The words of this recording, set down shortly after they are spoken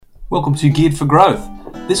Welcome to Geared for Growth.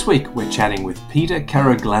 This week we're chatting with Peter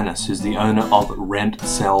Karaglanis, who's the owner of Rent,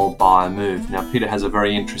 Sell, Buy, Move. Now Peter has a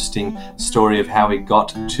very interesting story of how he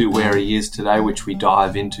got to where he is today, which we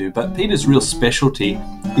dive into. But Peter's real specialty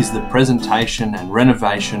is the presentation and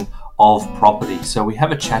renovation of property. So we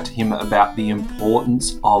have a chat to him about the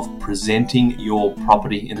importance of presenting your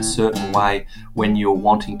property in a certain way when you're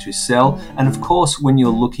wanting to sell, and of course when you're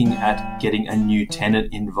looking at getting a new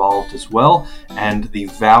tenant involved as well, and the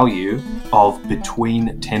value of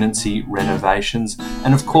between tenancy renovations,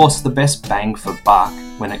 and of course the best bang for buck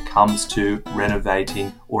when it comes to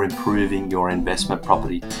renovating or improving your investment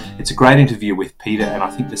property. It's a great interview with Peter, and I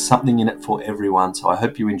think there's something in it for everyone, so I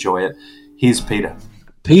hope you enjoy it. Here's Peter.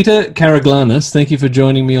 Peter Karaglanis, thank you for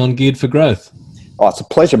joining me on Geared for Growth. Oh, it's a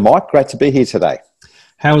pleasure, Mike. Great to be here today.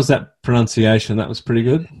 How was that pronunciation? That was pretty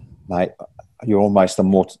good. Mate, you're almost a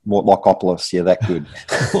Mortlockopolis. You're that good.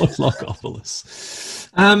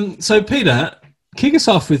 Mortlockopolis. So, Peter, kick us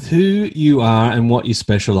off with who you are and what you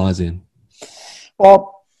specialise in.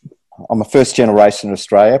 Well, I'm a first generation in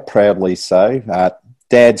Australia, proudly so.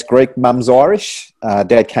 Dad's Greek, mum's Irish.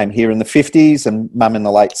 Dad came here in the 50s and mum in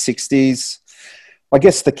the late 60s. I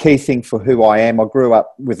guess the key thing for who I am, I grew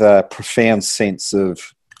up with a profound sense of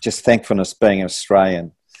just thankfulness being an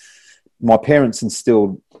Australian. My parents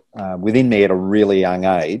instilled within me at a really young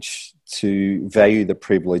age to value the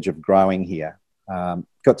privilege of growing here.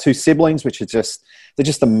 Got two siblings, which are they're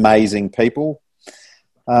just amazing people.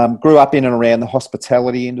 Grew up in and around the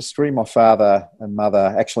hospitality industry. My father and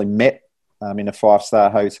mother actually met in a 5-star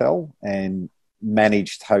hotel and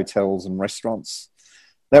managed hotels and restaurants.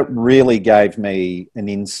 That really gave me an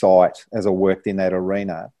insight as I worked in that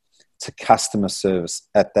arena to customer service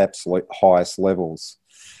at the absolute highest levels.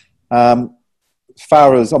 As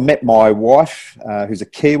far as I met my wife, who's a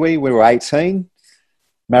Kiwi, we were 18,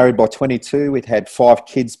 married by 22. We'd had 5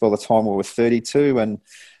 kids by the time we were 32, and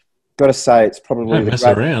got to say it's probably Don't mess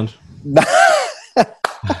around.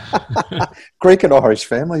 Greek and Irish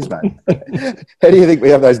families, mate. How do you think we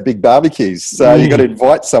have those big barbecues? So you've got to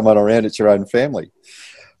invite someone around, it's your own family.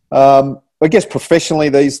 I guess professionally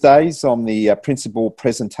these days, I'm the principal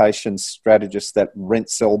presentation strategist at Rent,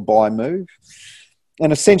 Sell, Buy, Move.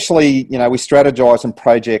 And essentially, we strategize and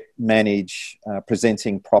project manage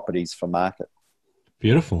presenting properties for market.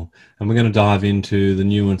 Beautiful. And we're going to dive into the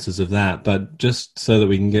nuances of that. But just so that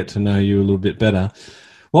we can get to know you a little bit better,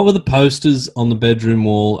 what were the posters on the bedroom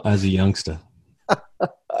wall as a youngster?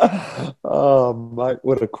 Oh, mate,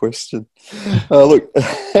 what a question. Look,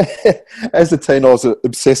 as a teen, I was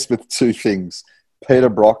obsessed with 2 things: Peter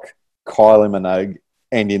Brock, Kylie Minogue,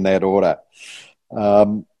 and in that order.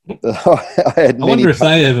 I wonder if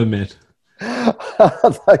they ever met.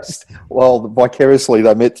 Well, vicariously,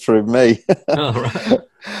 they met through me. Oh,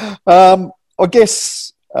 right. I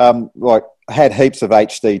guess, I had heaps of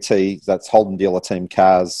HDT, that's Holden Dealer Team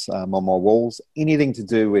cars, on my walls. Anything to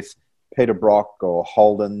do with Peter Brock or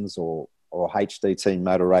Holdens or HDT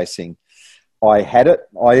motor racing, I had it.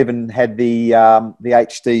 I even had the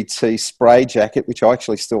HDT spray jacket, which I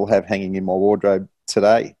actually still have hanging in my wardrobe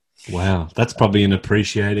today. Wow, that's probably an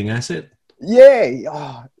appreciating asset. Yeah.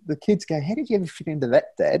 Oh, the kids go, how did you ever fit into that,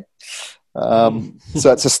 Dad?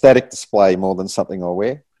 So it's a static display more than something I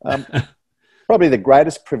wear. Probably the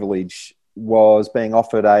greatest privilege was being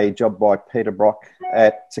offered a job by Peter Brock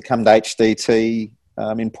to come to HDT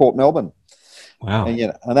in Port Melbourne. Wow.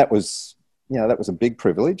 And that was a big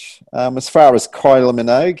privilege. As far as Kylie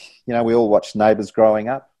Minogue, we all watched Neighbours growing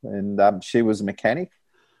up, and she was a mechanic,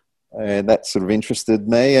 and that sort of interested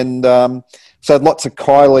me. And so lots of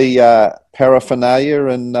Kylie paraphernalia,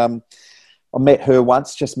 and I met her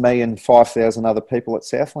once, just me and 5,000 other people at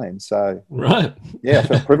Southland. So, right. Yeah, I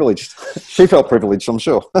felt privileged. She felt privileged, I'm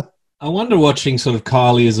sure. I wonder, watching sort of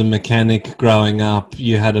Kylie as a mechanic growing up,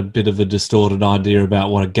 you had a bit of a distorted idea about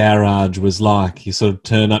what a garage was like. You sort of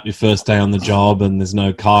turn up your first day on the job and there's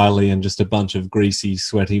no Kylie and just a bunch of greasy,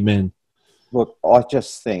 sweaty men. Look, I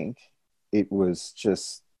just think it was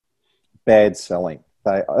just bad selling.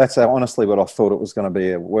 That's honestly what I thought it was going to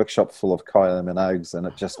be, a workshop full of Kylie Minogues, and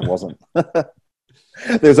it just wasn't.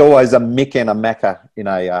 There's always a Mick and a Macca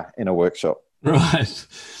in a workshop. Right.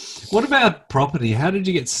 What about property? How did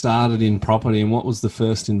you get started in property, and what was the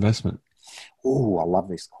first investment? Oh, I love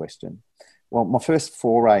this question. Well, my first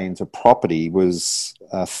foray into property was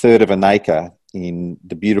a third of an acre in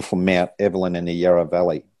the beautiful Mount Evelyn in the Yarra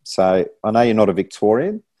Valley. So I know you're not a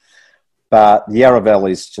Victorian, but the Yarra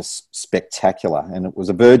Valley is just spectacular, and it was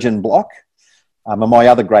a virgin block. And my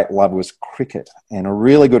other great love was cricket, and a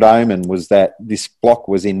really good omen was that this block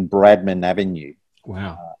was in Bradman Avenue.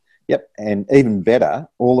 Wow. Yep, and even better,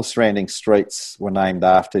 all the surrounding streets were named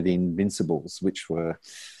after the Invincibles, which were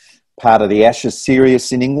part of the Ashes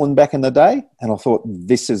series in England back in the day. And I thought,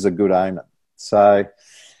 this is a good omen. So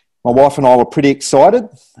my wife and I were pretty excited.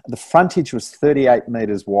 The frontage was 38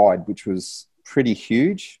 metres wide, which was pretty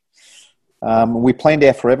huge. We planned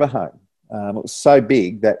our forever home. It was so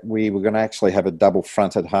big that we were going to actually have a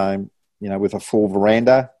double-fronted home, with a full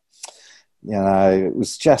veranda. It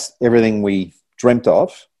was just everything we dreamt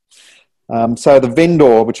of. So the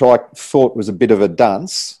vendor, which I thought was a bit of a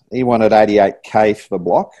dunce, he wanted $88K for the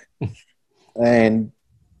block. And,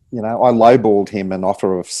 I lowballed him an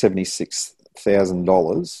offer of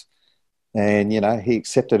 $76,000. And, he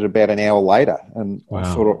accepted it about an hour later. And wow. I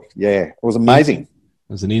thought, it was amazing. It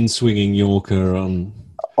was an in-swinging Yorker on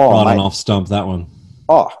off stump, that one.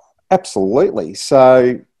 Oh, absolutely.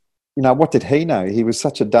 So, what did he know? He was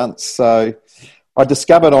such a dunce. So I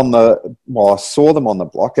discovered I saw them on the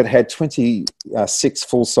block. It had 26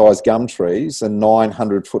 full-size gum trees and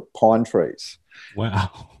 900-foot pine trees.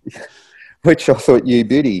 Wow. Which I thought, you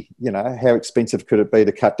beauty, how expensive could it be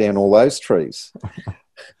to cut down all those trees?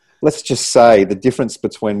 Let's just say the difference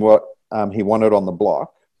between what he wanted on the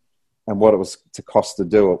block and what it was to cost to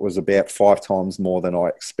do it was about 5 times more than I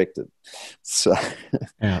expected. So,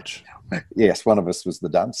 ouch. Yes, one of us was the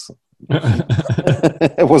dunce.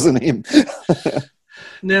 It wasn't him.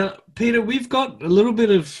 Now, Peter, we've got a little bit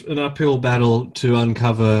of an uphill battle to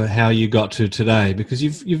uncover how you got to today, because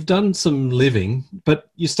you've done some living, but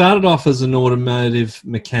you started off as an automotive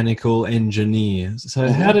mechanical engineer.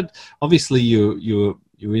 So how did, obviously you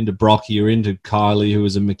were into Brocky, you're into Kylie, who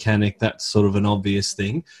was a mechanic. That's sort of an obvious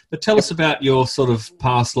thing. But tell us about your sort of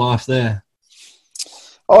past life there.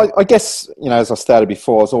 I guess, as I started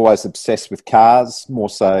before, I was always obsessed with cars, more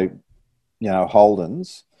so,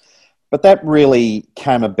 Holdens. But that really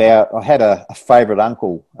came about. I had a favourite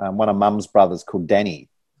uncle, one of Mum's brothers, called Danny,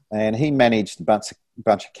 and he managed a bunch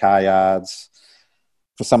of car yards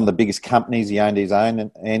for some of the biggest companies. He owned his own,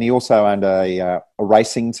 and he also owned a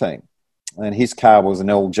racing team. And his car was an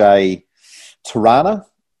LJ Tirana.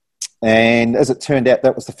 And as it turned out,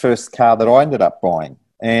 that was the first car that I ended up buying.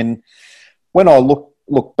 And when I look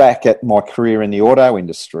back at my career in the auto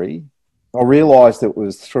industry, I realised it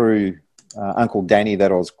was through Uncle Danny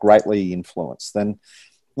that I was greatly influenced. And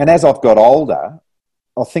as I've got older,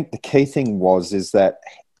 I think the key thing is that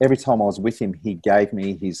every time I was with him, he gave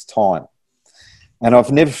me his time. And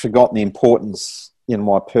I've never forgotten the importance in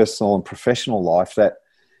my personal and professional life that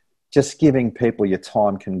just giving people your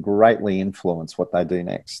time can greatly influence what they do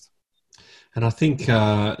next. And I think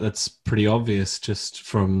that's pretty obvious just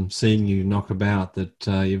from seeing you knock about, that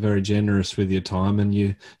you're very generous with your time and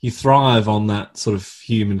you thrive on that sort of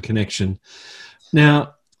human connection.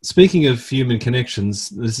 Now, speaking of human connections,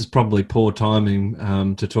 this is probably poor timing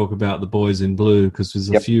to talk about the Boys in Blue, because there's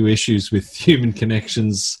a few issues with human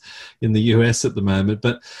connections in the US at the moment.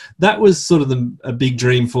 But that was sort of a big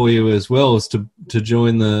dream for you as well, as to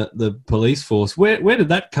join the police force. Where did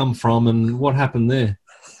that come from and what happened there?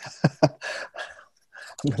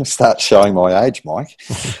 I'm going to start showing my age, Mike.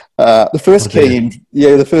 The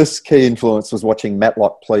first key influence was watching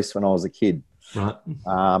Matlock Police when I was a kid. Right.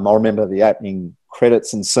 I remember the opening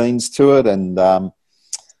credits and scenes to it, and I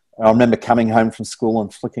remember coming home from school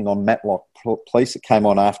and flicking on Matlock Police. It came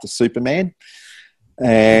on after Superman,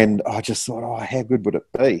 and I just thought, how good would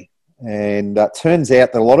it be? And it turns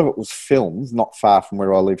out that a lot of it was filmed not far from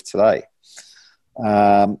where I live today.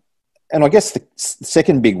 And I guess the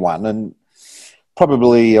second big one, and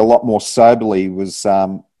probably a lot more soberly, was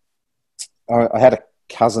I had a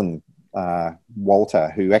cousin, Walter,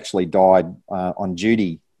 who actually died on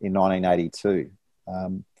duty in 1982.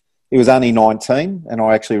 He was only 19, and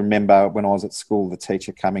I actually remember when I was at school, the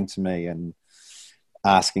teacher coming to me and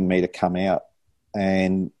asking me to come out.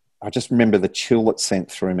 And I just remember the chill it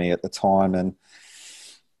sent through me at the time. And,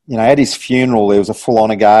 at his funeral, there was a full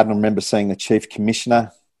honour guard, and I remember seeing the chief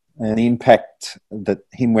commissioner and the impact that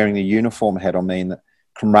him wearing the uniform had on me, and the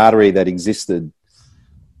camaraderie that existed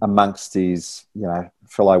amongst his,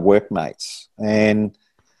 fellow workmates. And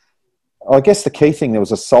I guess the key thing, there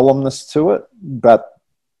was a solemnness to it, but,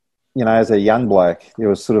 as a young bloke, there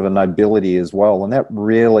was sort of a nobility as well. And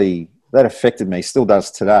that affected me, still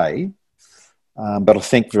does today, but I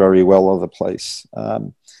think very well of the police.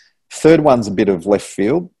 Third one's a bit of left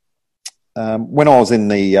field. When I was in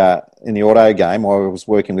the auto game, I was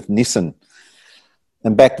working with Nissan.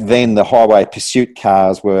 And back then, the highway pursuit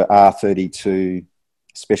cars were R32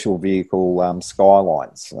 special vehicle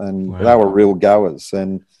Skylines. And they were real goers.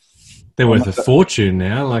 And they're worth a fortune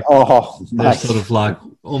now. They're sort of like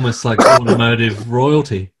almost like automotive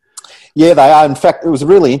royalty. Yeah, they are. In fact, it was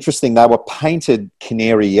really interesting. They were painted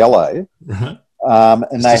canary yellow. Right.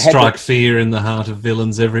 And they to strike fear in the heart of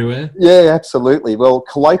villains everywhere. Yeah, absolutely. Well,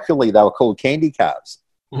 colloquially, they were called candy cars.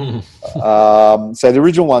 Mm. So the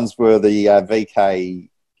original ones were the VK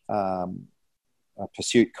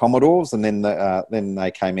Pursuit Commodores, and then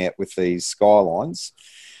they came out with these Skylines.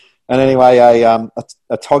 And anyway, a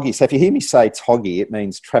TOGI. So if you hear me say TOGI, it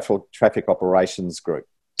means Traffic Operations Group.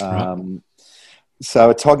 Right. So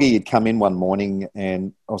a TOGI had come in one morning,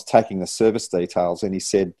 and I was taking the service details, and he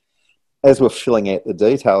said, as we're filling out the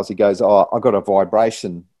details, he goes, "Oh, I got a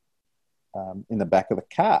vibration in the back of the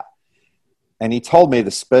car." And he told me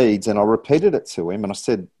the speeds, and I repeated it to him, and I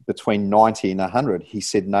said between 90 and 100. He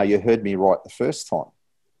said, "No, you heard me right the first time."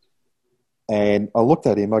 And I looked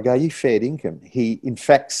at him, I go, "You fair dinkum." He, in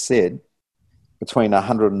fact, said between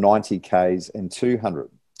 190 Ks and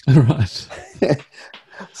 200. Right.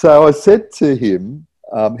 So I said to him,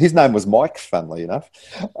 his name was Mike, funnily enough.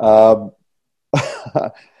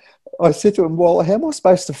 I said to him, "Well, how am I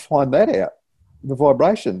supposed to find that out, the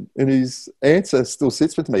vibration?" And his answer still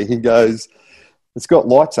sits with me. He goes, "It's got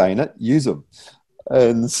lights, ain't it? Use them."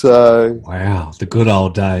 And so... Wow, the good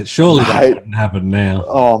old days. Surely that wouldn't happen now.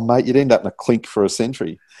 Oh, mate, you'd end up in a clink for a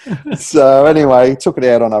century. So anyway, took it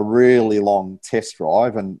out on a really long test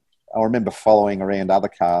drive, and I remember following around other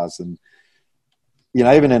cars, and you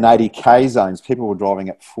know, even in 80K zones, people were driving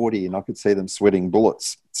at 40, and I could see them sweating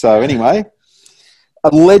bullets. So anyway...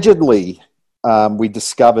 Allegedly, we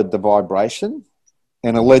discovered the vibration,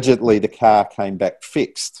 and allegedly the car came back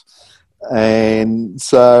fixed. And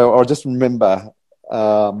so I just remember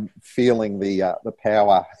feeling the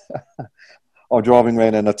power of driving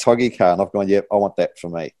around in a TOGI car, and I've gone, "Yep, I want that for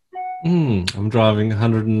me." I'm driving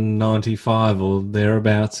 195 or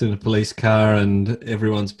thereabouts in a police car, and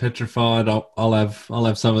everyone's petrified. I'll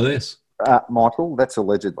have some of this. Michael, that's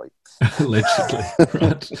allegedly. Allegedly,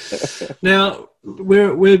 right. Now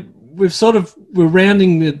we're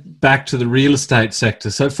rounding it back to the real estate sector.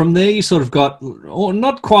 So from there, you sort of got, or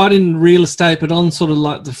not quite in real estate, but on sort of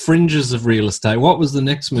like the fringes of real estate. What was the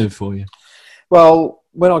next move for you? Well,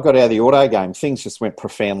 when I got out of the auto game, things just went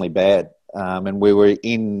profoundly bad, and we were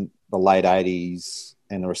in the late 80s,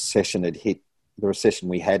 and the recession had hit. The recession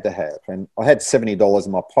we had to have, and I had $70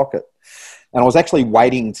 in my pocket. And I was actually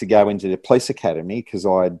waiting to go into the police academy because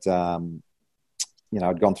I'd gone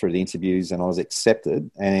through the interviews and I was accepted.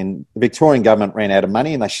 And the Victorian government ran out of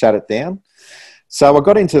money and they shut it down. So I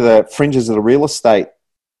got into the fringes of the real estate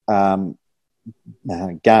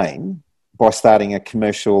game by starting a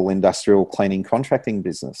commercial industrial cleaning contracting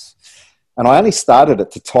business. And I only started it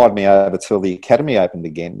to tide me over till the academy opened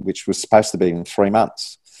again, which was supposed to be in 3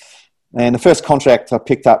 months. And the first contract I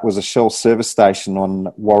picked up was a Shell service station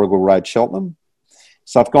on Warrigal Road, Cheltenham.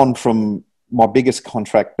 So I've gone from my biggest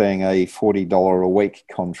contract being a $40 a week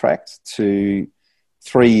contract to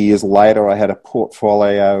 3 years later, I had a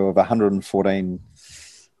portfolio of 114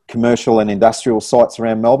 commercial and industrial sites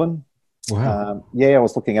around Melbourne. Wow. I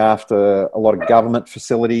was looking after a lot of government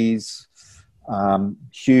facilities,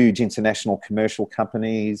 huge international commercial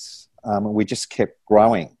companies. We just kept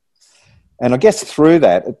growing. And I guess through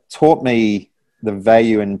that, it taught me the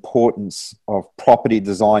value and importance of property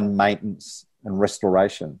design, maintenance, and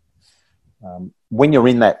restoration. When you're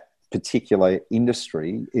in that particular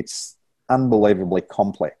industry, it's unbelievably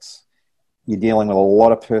complex. You're dealing with a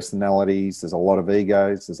lot of personalities, there's a lot of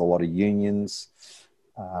egos, there's a lot of unions.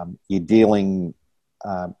 You're dealing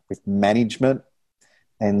with management.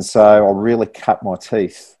 And so I really cut my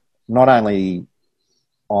teeth, not only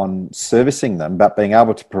on servicing them, but being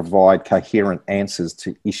able to provide coherent answers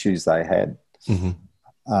to issues they had.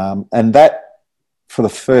 Mm-hmm. And that, for the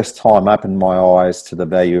first time, opened my eyes to the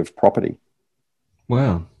value of property.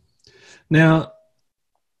 Wow. Now,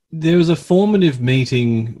 there was a formative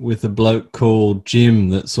meeting with a bloke called Jim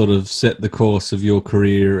that sort of set the course of your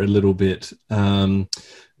career a little bit.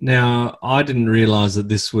 Now, I didn't realise that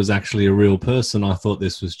this was actually a real person. I thought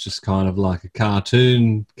this was just kind of like a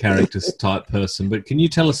cartoon character type person. But can you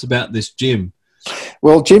tell us about this Jim?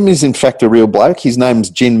 Well, Jim is in fact a real bloke. His name's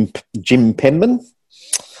Jim Penman.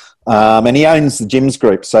 And he owns the Jim's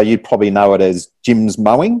Group, so you'd probably know it as Jim's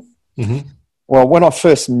Mowing. Mm-hmm. Well, when I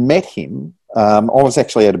first met him, I was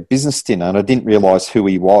actually at a business dinner and I didn't realise who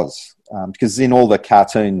he was because in all the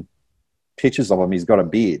cartoon pictures of him, he's got a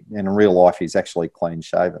beard, and in real life, he's actually clean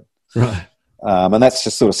shaven. Right. And that's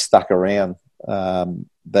just sort of stuck around,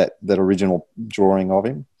 that original drawing of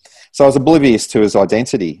him. So I was oblivious to his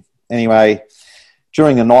identity. Anyway,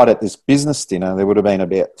 during the night at this business dinner, there would have been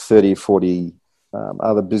about 30 or 40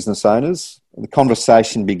 other business owners. The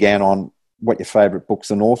conversation began on what your favourite books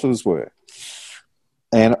and authors were.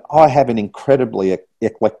 And I have an incredibly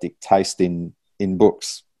eclectic taste in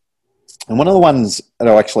books. And one of the ones that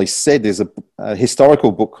I actually said is a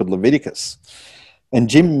historical book called Leviticus. And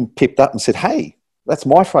Jim picked up and said, hey, that's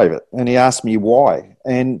my favourite. And he asked me why.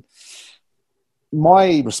 And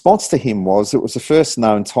my response to him was it was the first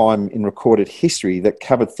known time in recorded history that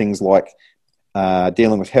covered things like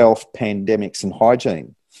dealing with health, pandemics and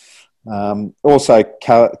hygiene. Also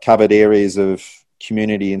covered areas of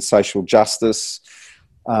community and social justice,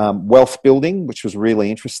 wealth building, which was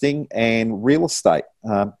really interesting, and real estate.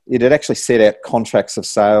 It had actually set out contracts of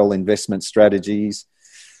sale, investment strategies,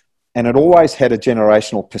 and it always had a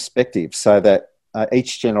generational perspective so that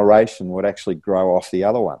each generation would actually grow off the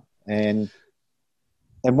other one. And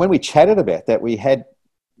when we chatted about that, we had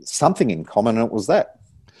something in common, and it was that.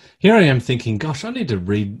 Here I am thinking, gosh, I need to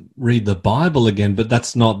read the Bible again, but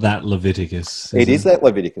that's not that Leviticus. It is that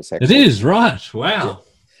Leviticus, actually. It is, right. Wow.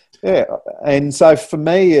 Yeah. And so for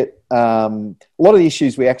me, a lot of the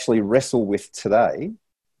issues we actually wrestle with today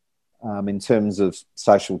in terms of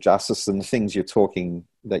social justice and the things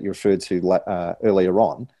that you referred to earlier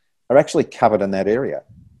on are actually covered in that area.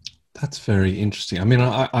 That's very interesting. I mean,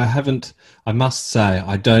 I must say,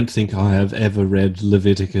 I don't think I have ever read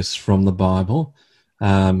Leviticus from the Bible.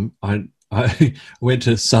 I went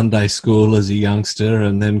to Sunday school as a youngster,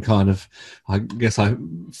 and then I guess I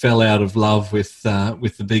fell out of love with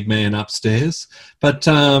the big man upstairs. But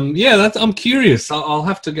I'm curious. I'll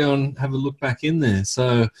have to go and have a look back in there.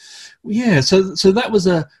 So, yeah. So that was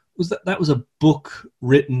a book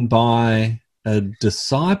written by a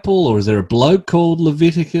disciple, or is there a bloke called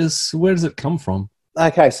Leviticus? Where does it come from?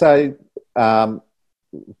 Okay, so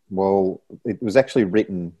it was actually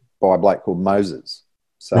written by a bloke called Moses.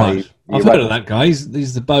 So right. I've heard of that guy.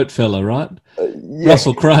 He's the boat fella, right? Yeah.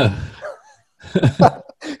 Russell Crowe.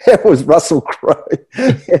 It was Russell Crowe.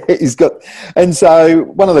 And so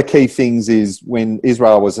one of the key things is when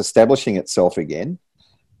Israel was establishing itself again,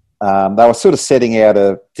 they were sort of setting out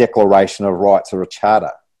a declaration of rights or a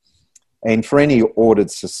charter. And for any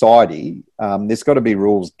ordered society, there's got to be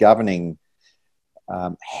rules governing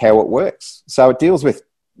how it works. So it deals with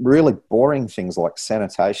really boring things like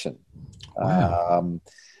sanitation. Wow.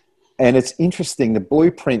 And it's interesting, the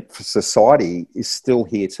blueprint for society is still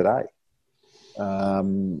here today.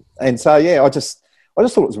 And so, I just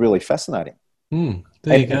thought it was really fascinating.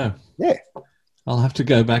 There you go. Yeah. I'll have to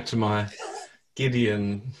go back to my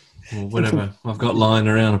Gideon or whatever I've got lying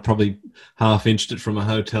around. I probably half-inched it from a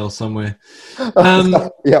hotel somewhere.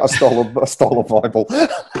 I stole a Bible.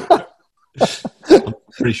 I'm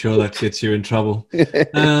pretty sure that gets you in trouble.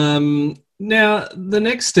 Now, the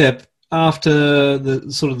next step after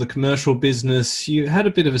the sort of the commercial business, you had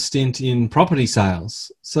a bit of a stint in property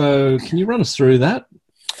sales. So can you run us through that?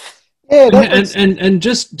 Yeah. And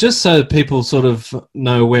just so people sort of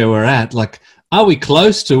know where we're at, like, are we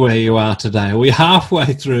close to where you are today? Are we halfway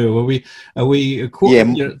through? Are we?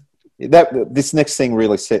 This next thing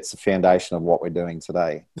really sets the foundation of what we're doing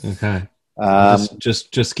today. Okay.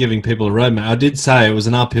 Just giving people a roadmap. I did say it was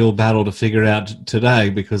an uphill battle to figure out today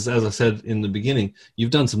because, as I said in the beginning,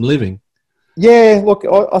 you've done some living. Yeah, look,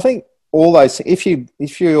 I think all those. If you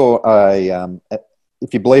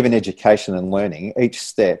believe in education and learning, each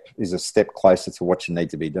step is a step closer to what you need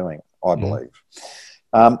to be doing, I believe.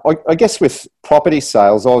 I guess with property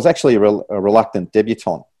sales, I was actually a reluctant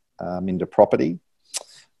debutant into property.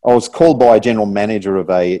 I was called by a general manager of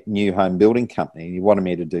a new home building company. He wanted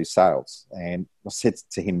me to do sales. And I said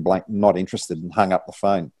to him, not interested, and hung up the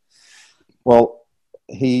phone. Well,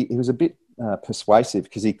 he was a bit persuasive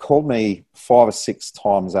because he called me 5 or 6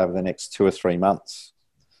 times over the next 2 or 3 months.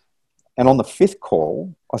 And on the 5th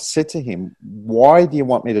call, I said to him, why do you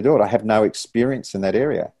want me to do it? I have no experience in that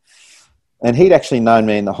area. And he'd actually known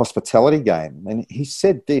me in the hospitality game. And he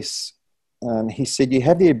said this. He said, you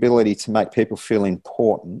have the ability to make people feel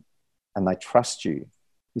important and they trust you.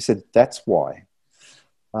 He said, that's why.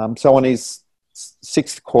 So on his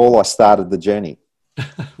 6th call, I started the journey.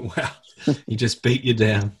 Wow. He just beat you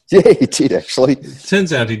down. Yeah, he did, actually. It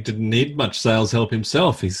turns out he didn't need much sales help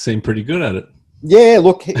himself. He seemed pretty good at it. Yeah,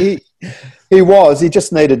 look, he was. He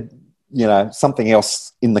just needed, something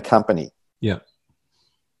else in the company. Yeah.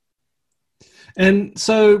 And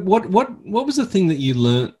so what was the thing that you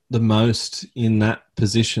learnt the most in that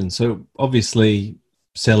position? So obviously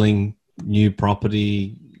selling new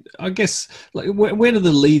property, I guess, like where do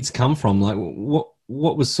the leads come from? Like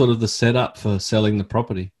what was sort of the setup for selling the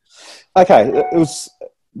property? Okay,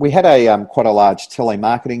 we had quite a large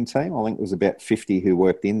telemarketing team. I think it was about 50 who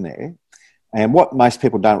worked in there. And what most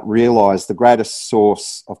people don't realise, the greatest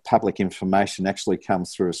source of public information actually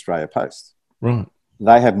comes through Australia Post. Right.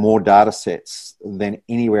 they have more data sets than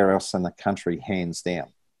anywhere else in the country, hands down.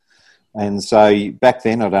 And so back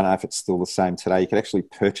then, I don't know if it's still the same today, you could actually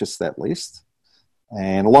purchase that list.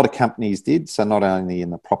 And a lot of companies did, so not only in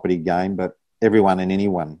the property game, but everyone and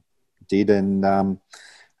anyone did. And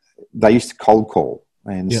they used to cold call.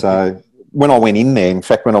 And so when I went in there, in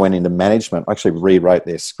fact, when I went into management, I actually rewrote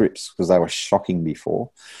their scripts because they were shocking before.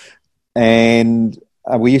 And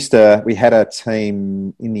we had a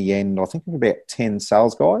team in the end, I think of about 10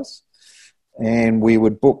 sales guys, and we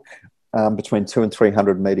would book between 200 and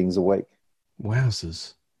 300 meetings a week.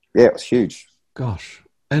 Wowzers. Yeah, it was huge. Gosh.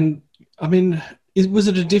 And I mean, was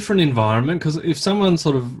it a different environment? Because if someone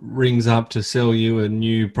sort of rings up to sell you a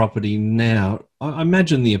new property now, I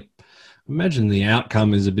imagine the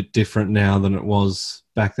outcome is a bit different now than it was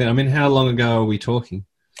back then. I mean, how long ago are we talking?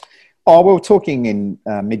 Oh, we were talking in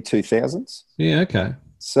mid-2000s. Yeah, okay.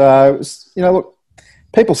 So, look,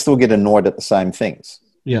 people still get annoyed at the same things.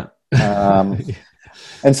 Yeah.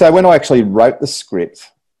 And so when I actually wrote the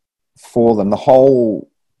script for them, the whole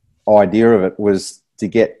idea of it was to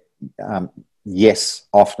get yes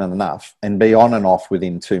often enough and be on and off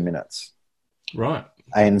within 2 minutes. Right.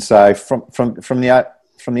 And so from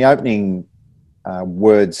the opening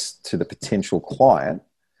words to the potential client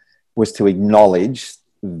was to acknowledge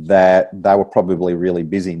that they were probably really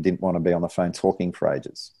busy and didn't want to be on the phone talking for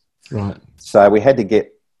ages. Right. So we had to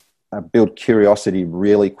build curiosity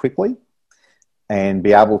really quickly and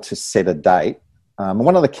be able to set a date.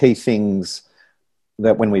 One of the key things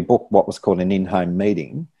that when we booked what was called an in-home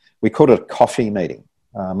meeting, we called it a coffee meeting.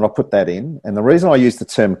 And I put that in. And the reason I use the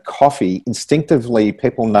term coffee, instinctively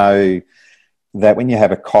people know that when you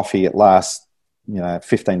have a coffee, it lasts,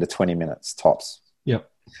 15 to 20 minutes tops. Yep.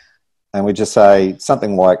 And we just say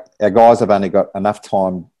something like, our guys have only got enough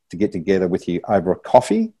time to get together with you over a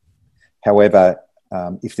coffee. However,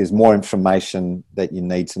 if there's more information that you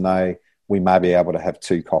need to know, we may be able to have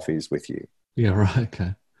 2 coffees with you. Yeah, right,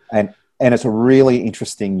 okay. And it's a really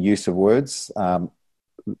interesting use of words.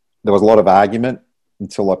 There was a lot of argument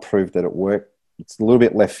until I proved that it worked. It's a little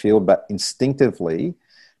bit left field, but instinctively,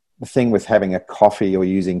 the thing with having a coffee or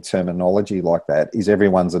using terminology like that is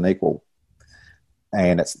everyone's an equal.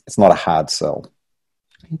 And it's not a hard sell.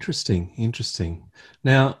 Interesting.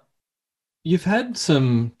 Now, you've had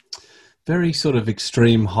some very sort of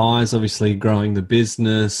extreme highs, obviously growing the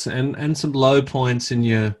business, and some low points in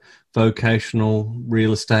your vocational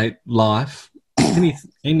real estate life.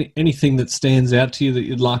 Anything that stands out to you that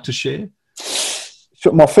you'd like to share?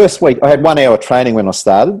 So my first week, I had 1 hour training when I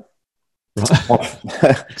started. Right.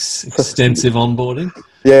 Extensive onboarding?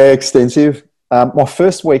 Yeah, extensive. My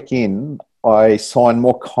first week in, I signed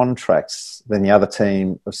more contracts than the other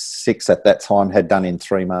team of 6 at that time had done in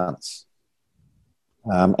 3 months.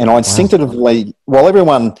 And I instinctively, while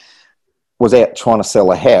everyone was out trying to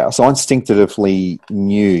sell a house, I instinctively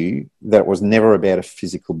knew that it was never about a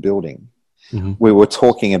physical building. Mm-hmm. We were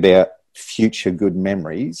talking about future good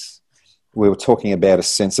memories. We were talking about a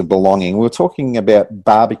sense of belonging. We were talking about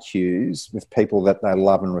barbecues with people that they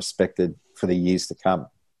love and respected for the years to come.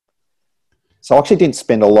 So I actually didn't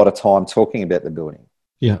spend a lot of time talking about the building.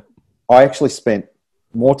 Yeah. I actually spent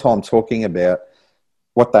more time talking about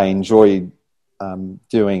what they enjoyed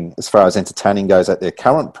doing as far as entertaining goes at their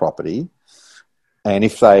current property. And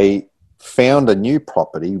if they found a new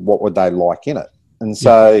property, what would they like in it? And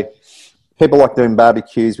so people like doing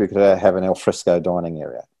barbecues. We could have an alfresco dining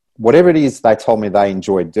area. Whatever it is they told me they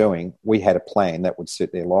enjoyed doing, we had a plan that would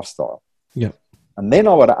suit their lifestyle. Yeah. And then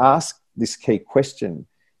I would ask this key question: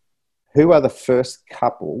 who are the first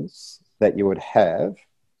couples that you would have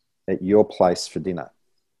at your place for dinner?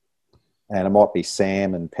 And it might be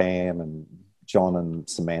Sam and Pam and John and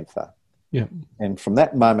Samantha. Yeah. And from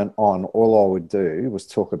that moment on, all I would do was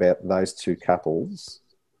talk about those 2 couples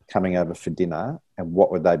coming over for dinner and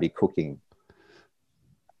what would they be cooking.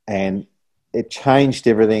 And it changed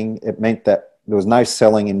everything. It meant that there was no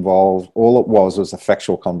selling involved. All it was a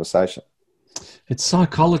factual conversation. It's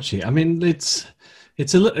psychology. I mean, I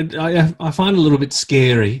find it a little bit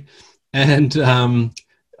scary, and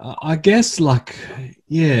I guess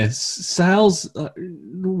sales.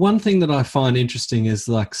 One thing that I find interesting is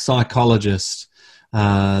like psychologists.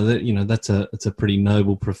 It's a pretty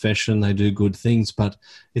noble profession. They do good things, but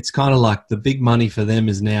it's kind of like the big money for them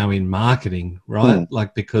is now in marketing, right?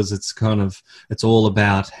 Like, because it's all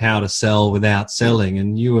about how to sell without selling.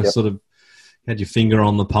 And you were sort of had your finger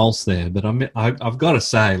on the pulse there. But I've got to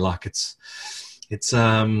say, like, it's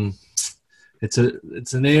an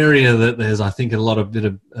area that there's, I think, a bit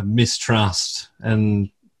of mistrust. And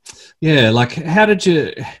yeah, like, how did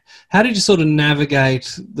How did you sort of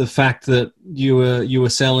navigate the fact that you were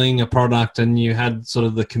selling a product and you had sort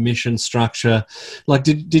of the commission structure? Like,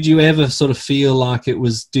 did you ever sort of feel like it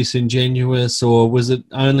was disingenuous, or was it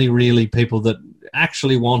only really people that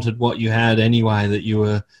actually wanted what you had anyway that you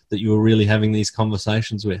were really having these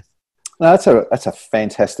conversations with? No, that's a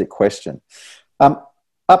fantastic question.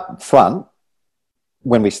 Up front,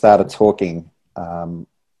 when we started talking, I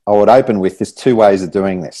would open with, there's two ways of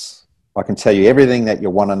doing this. I can tell you everything that you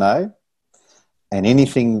want to know, and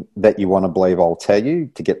anything that you want to believe I'll tell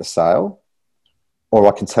you to get the sale, or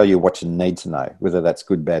I can tell you what you need to know, whether that's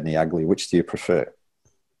good, bad, and the ugly. Which do you prefer?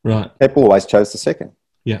 Right. People always chose the second.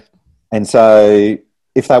 Yeah. And so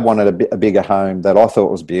if they wanted a bigger home that I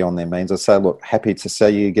thought was beyond their means, I'd say, look, happy to sell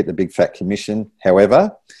you, get the big fat commission.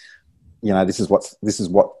 However, you know, this is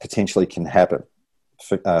what potentially can happen,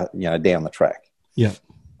 for, down the track. Yeah.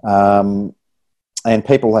 And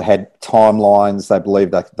people had timelines. They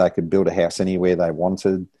believed they could build a house anywhere they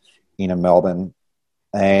wanted in Melbourne.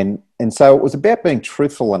 And so it was about being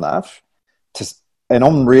truthful enough and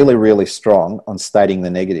I'm really, really strong on stating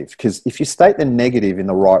the negative, because if you state the negative in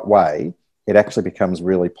the right way, it actually becomes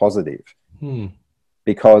really positive.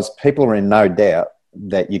 Because people are in no doubt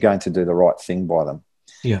that you're going to do the right thing by them.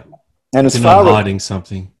 Yeah. And as you're far not hiding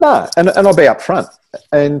something. No, and I'll be upfront.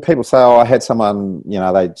 And people say, oh, I had someone,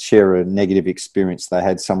 they'd share a negative experience they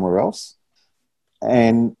had somewhere else.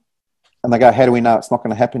 And they go, how do we know it's not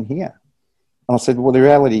going to happen here? And I said, well, the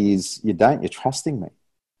reality is you don't. You're trusting me.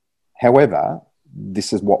 However,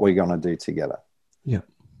 this is what we're going to do together. Yeah.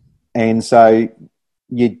 And so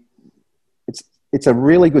it's a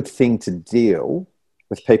really good thing to deal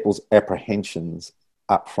with people's apprehensions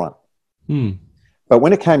up front. But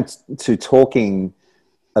when it came to talking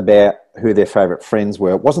about who their favourite friends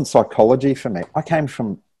were, it wasn't psychology for me. I come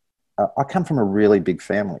from a really big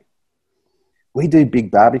family. We do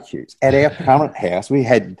big barbecues. At our current house, we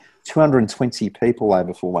had 220 people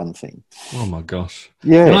over for one thing. Oh, my gosh.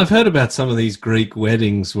 Yeah. And I've heard about some of these Greek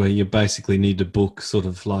weddings where you basically need to book sort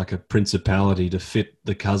of like a principality to fit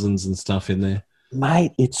the cousins and stuff in there.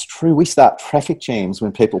 Mate, it's true. We start traffic jams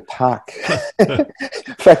when people park. In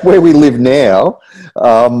fact, where we live now,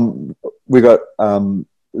 we got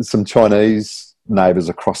some Chinese neighbours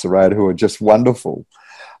across the road who are just wonderful.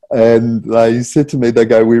 And they said to me, they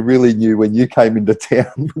go, we really knew when you came into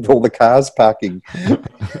town with all the cars parking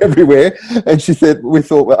everywhere. And she said, we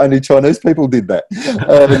thought only Chinese people did that.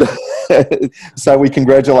 So we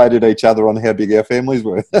congratulated each other on how big our families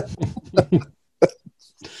were.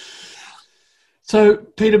 So,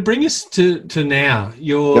 Peter, bring us to now.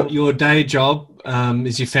 Your day job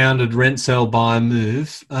is you founded Rent, Sell, Buy,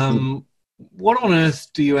 Move. What on earth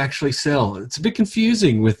do you actually sell? It's a bit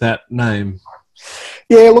confusing with that name.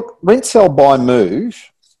 Yeah, look, Rent, Sell, Buy, Move.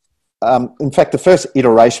 In fact, the first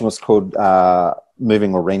iteration was called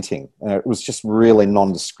Moving or Renting. It was just really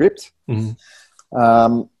nondescript. And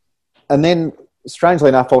then, strangely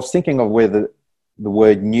enough, I was thinking of where the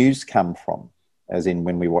word news come from, as in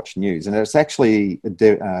when we watch news. And it's actually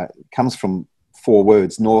comes from 4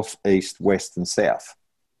 words: north, east, west, and south.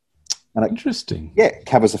 And interesting. Yeah, it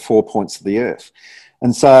covers the 4 points of the earth.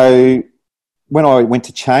 And so when I went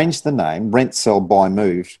to change the name, Rent, Sell, Buy,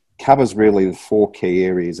 Move covers really the 4 key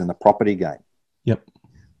areas in the property game. Yep.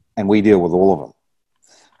 And we deal with all of them.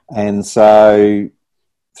 And so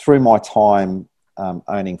through my time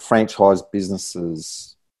owning franchise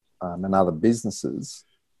businesses and other businesses,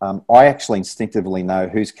 I actually instinctively know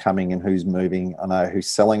who's coming and who's moving. I know who's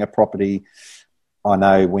selling a property. I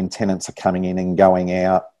know when tenants are coming in and going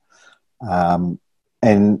out.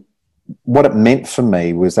 And what it meant for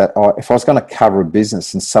me was that if I was going to cover a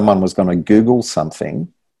business and someone was going to Google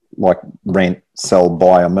something like rent, sell,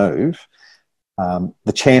 buy, or move,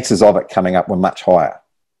 the chances of it coming up were much higher.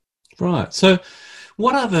 Right. So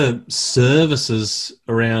what are the services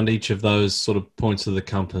around each of those sort of points of the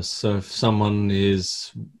compass? So if someone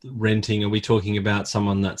is renting, are we talking about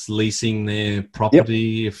someone that's leasing their property?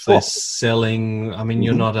 Yep. If they're selling, I mean,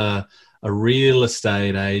 you're not a real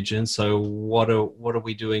estate agent. So what are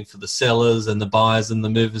we doing for the sellers and the buyers and the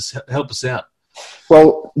movers? Help us out.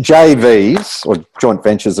 Well, JVs or joint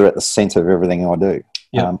ventures are at the centre of everything I do.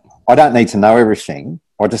 Yep. I don't need to know everything.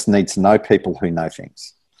 I just need to know people who know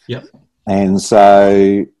things. Yep. And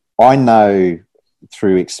so I know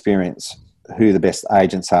through experience who the best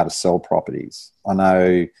agents are to sell properties. I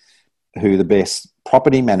know who the best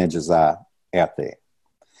property managers are out there.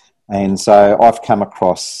 And so I've come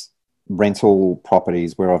across rental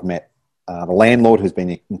properties where I've met the landlord who's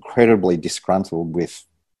been incredibly disgruntled with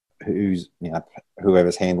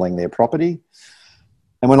whoever's handling their property.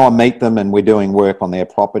 And when I meet them and we're doing work on their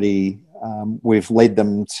property, we've led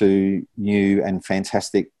them to new and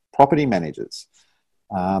fantastic property managers.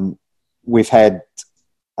 We've had,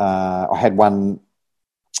 I had one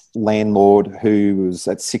landlord who was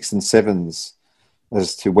at 6 and 7s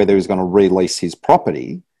as to whether he was going to release his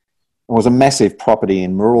property. It was a massive property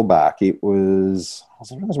in Muralbark. It was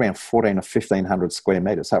around 14 or 1,500 square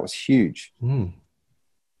metres. So it was huge. Mm.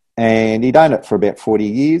 And he'd owned it for about 40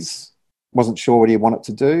 years, wasn't sure what he wanted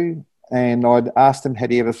to do. And I'd asked him,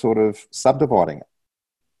 had he ever thought of subdividing it?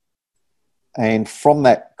 And from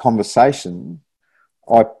that conversation,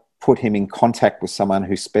 I put him in contact with someone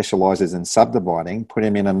who specialises in subdividing, put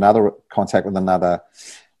him in contact with another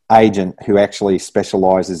agent who actually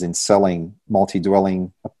specialises in selling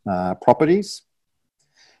multi-dwelling properties.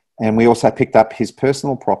 And we also picked up his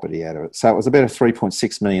personal property out of it. So it was about a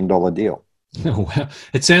 $3.6 million deal. Oh, wow.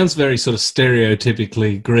 It sounds very sort of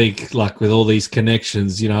stereotypically Greek, like with all these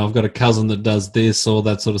connections. You know, I've got a cousin that does this, all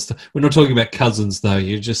that sort of stuff. We're not talking about cousins, though.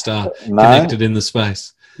 You just are connected in the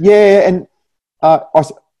space. Yeah, and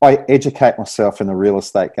I educate myself in the real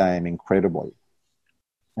estate game incredibly.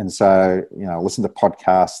 And so, you know, I listen to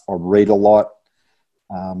podcasts, I read a lot.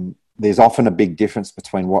 There's often a big difference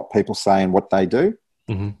between what people say and what they do.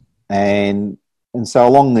 Mm-hmm. And so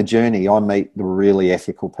along the journey, I meet the really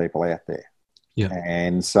ethical people out there. Yeah.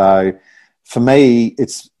 And so for me,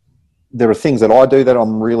 there are things that I do that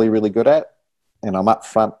I'm really, really good at, and I'm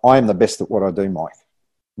upfront. I am the best at what I do, Mike.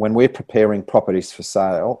 When we're preparing properties for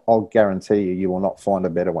sale, I'll guarantee you will not find a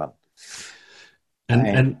better one.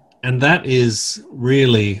 And that is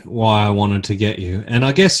really why I wanted to get you. And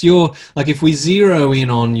I guess if we zero in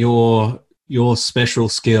on your special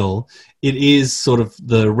skill, it is sort of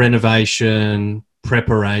the renovation,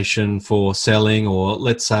 preparation for selling, or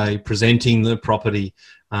let's say presenting the property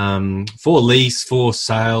for lease, for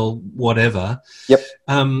sale, whatever. Yep.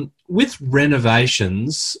 With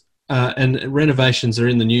renovations, and renovations are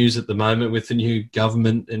in the news at the moment with the new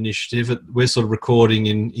government initiative. We're sort of recording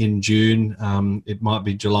in June. It might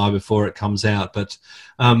be July before it comes out. But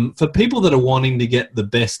for people that are wanting to get the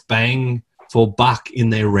best bang for buck in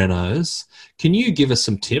their renos, can you give us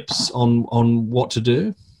some tips on what to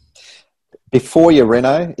do? Before you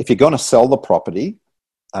reno, if you're going to sell the property,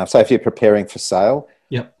 so if you're preparing for sale,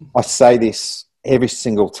 yep, I say this every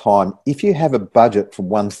single time. If you have a budget for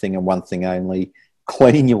one thing and one thing only,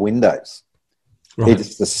 clean your windows. Right.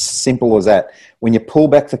 It's as simple as that. When you pull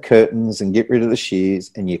back the curtains and get rid of the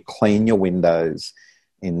shears and you clean your windows,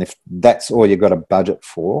 and if that's all you've got a budget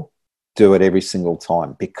for, do it every single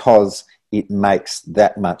time, because it makes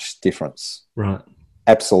that much difference. Right.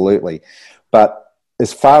 Absolutely. But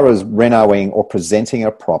as far as renoing or presenting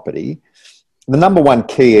a property, the number one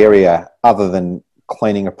key area other than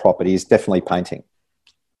cleaning a property is definitely painting.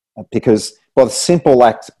 Because by the simple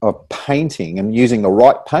act of painting and using the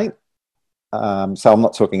right paint, so I'm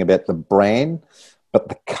not talking about the brand, but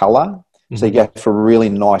the colour. Mm-hmm. So you go for really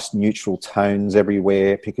nice neutral tones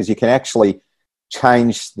everywhere, because you can actually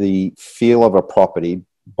change the feel of a property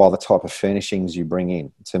by the type of furnishings you bring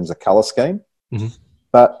in terms of colour scheme. Mm-hmm.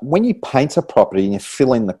 But when you paint a property and you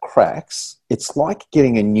fill in the cracks, it's like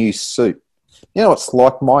getting a new suit. You know what it's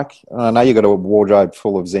like, Mike? I know you've got a wardrobe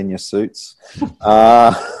full of Xenia suits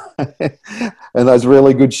and those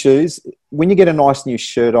really good shoes. When you get a nice new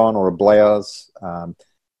shirt on, or a blouse and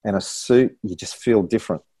a suit, you just feel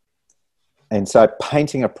different. And so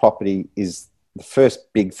painting a property is the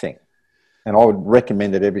first big thing. And I would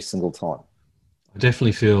recommend it every single time. I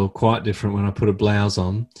definitely feel quite different when I put a blouse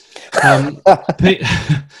on.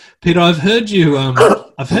 Peter, I've heard you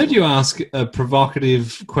ask a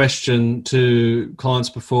provocative question to clients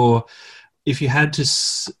before. If you had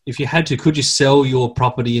to, could you sell your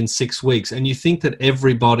property in 6 weeks? And you think that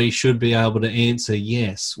everybody should be able to answer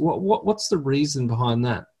yes. What's the reason behind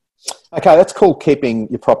that? Okay, that's called keeping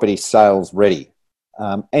your property sales ready.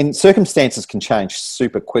 And circumstances can change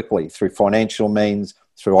super quickly through financial means,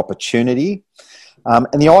 through opportunity.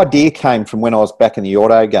 And the idea came from when I was back in the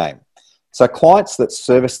auto game. So clients that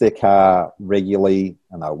service their car regularly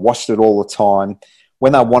and they washed it all the time,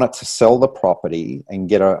 when they wanted to sell the property and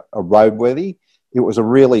get a roadworthy, it was a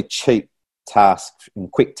really cheap task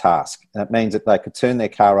and quick task. And it means that they could turn their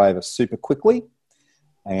car over super quickly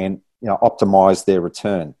and, you know, optimize their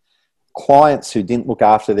return. Clients who didn't look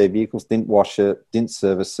after their vehicles, didn't wash it, didn't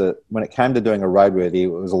service it, when it came to doing a roadworthy, it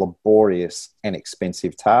was a laborious and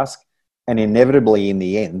expensive task. And inevitably, in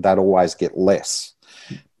the end, they'd always get less.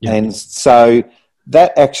 Yeah. And so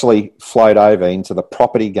that actually flowed over into the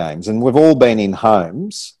property games. And we've all been in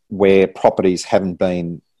homes where properties haven't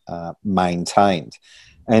been maintained.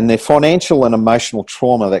 And the financial and emotional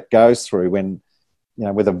trauma that goes through when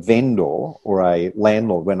with a vendor or a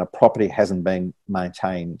landlord when a property hasn't been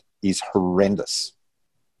maintained is horrendous.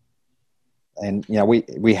 And,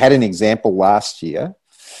 we had an example last year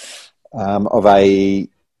of a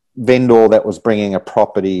vendor that was bringing a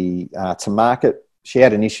property to market. She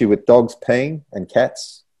had an issue with dogs peeing and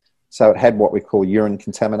cats. So it had what we call urine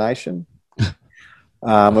contamination. It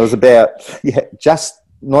was about, just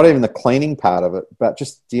not even the cleaning part of it, but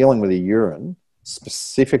just dealing with the urine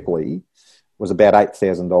specifically was about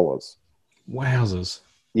 $8,000. Wowzers.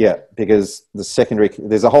 Yeah, because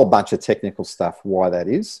there's a whole bunch of technical stuff why that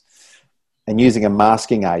is. And using a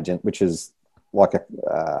masking agent, which is like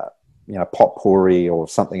a potpourri or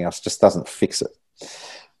something else, just doesn't fix it.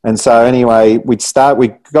 And so anyway, we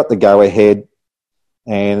got the go ahead,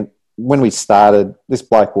 and when we started, this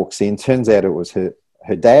bloke walks in. Turns out it was her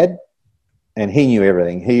dad, and he knew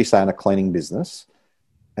everything. He used to own a cleaning business,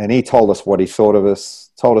 and he told us what he thought of us,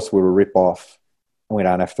 told us we were a rip-off, and we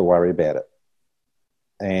don't have to worry about it.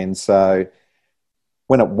 And so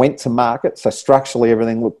when it went to market, so structurally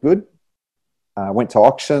everything looked good. Went to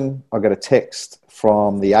auction. I got a text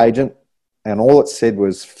from the agent, and all it said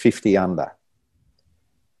was 50 under.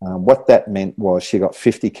 What that meant was she got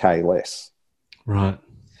 50K less. Right.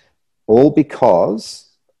 All because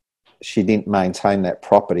she didn't maintain that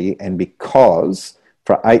property, and because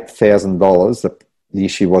for $8,000 the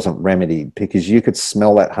issue wasn't remedied, because you could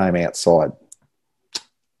smell that home outside.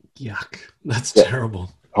 Yuck. That's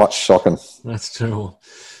terrible. Hot, shocking. That's terrible.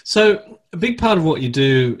 So a big part of what you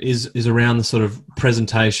do is around the sort of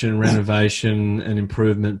presentation, renovation and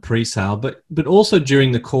improvement pre-sale, but also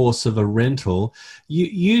during the course of a rental,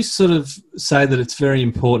 you sort of say that it's very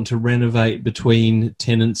important to renovate between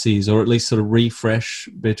tenancies, or at least sort of refresh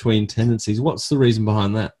between tenancies. What's the reason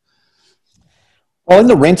behind that? Well, in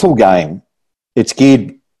the rental game, it's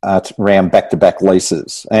geared around back-to-back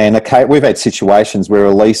leases. And we've had situations where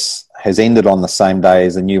a lease has ended on the same day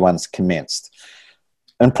as a new one's commenced.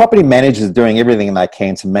 And property managers are doing everything they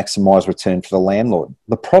can to maximise return for the landlord.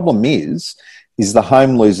 The problem is the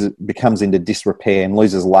home becomes into disrepair and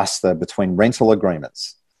loses lustre between rental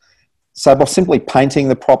agreements. So by simply painting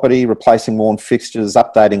the property, replacing worn fixtures,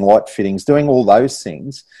 updating light fittings, doing all those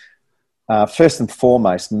things, first and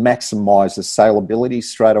foremost, maximises saleability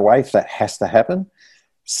straight away if that has to happen.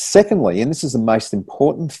 Secondly, and this is the most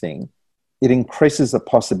important thing, it increases the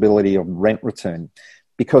possibility of rent return.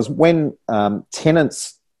 Because when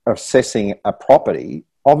tenants are assessing a property,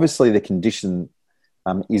 obviously the condition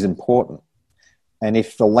is important. And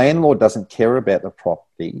if the landlord doesn't care about the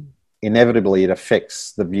property, inevitably it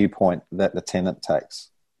affects the viewpoint that the tenant takes.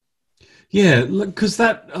 Yeah, because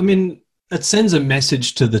it sends a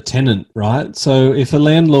message to the tenant, right? So if a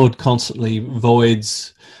landlord constantly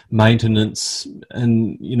voids maintenance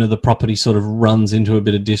and, the property sort of runs into a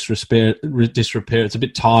bit of disrepair, it's a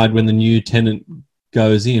bit tired when the new tenant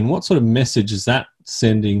goes in. What sort of message is that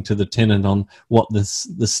sending to the tenant on what the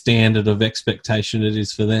standard of expectation it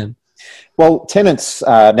is for them? Well, tenants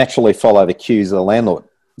naturally follow the cues of the landlord.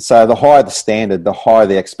 So the higher the standard, the higher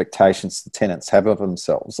the expectations the tenants have of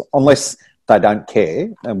themselves, unless they don't care,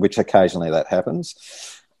 and which occasionally that happens.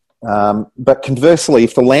 But conversely,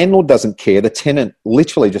 if the landlord doesn't care, the tenant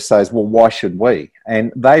literally just says, well, why should we?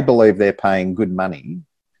 And they believe they're paying good money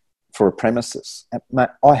for a premises. Mate,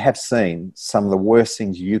 I have seen some of the worst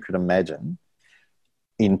things you could imagine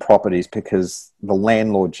in properties because the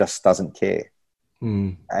landlord just doesn't care.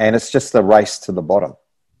 And it's just a race to the bottom.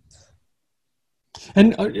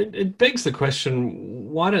 And it begs the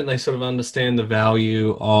question, why don't they sort of understand the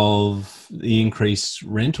value of the increased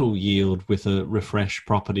rental yield with a refreshed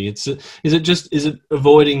property? Is it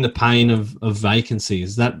avoiding the pain of vacancy?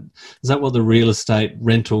 Is that what the real estate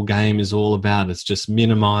rental game is all about? It's just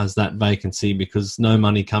minimise that vacancy because no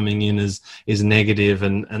money coming in is negative,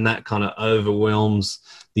 and that kind of overwhelms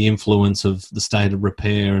the influence of the state of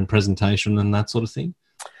repair and presentation and that sort of thing?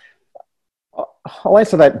 I'll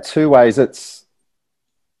answer that in two ways. It's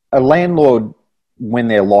a landlord, when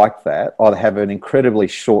they're like that, either have an incredibly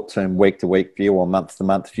short-term week-to-week view or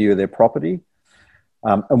month-to-month view of their property.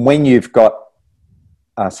 And when you've got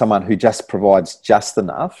someone who just provides just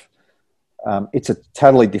enough, it's a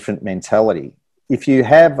totally different mentality. If you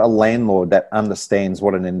have a landlord that understands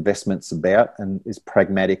what an investment's about and is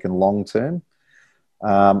pragmatic and long-term,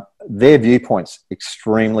 their viewpoint's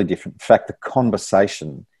extremely different. In fact, the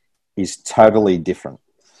conversation is totally different.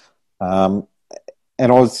 And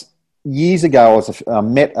years ago, I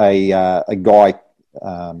met a guy,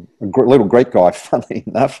 a little Greek guy, funnily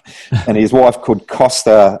enough, and his wife called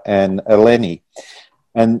Costa and Eleni.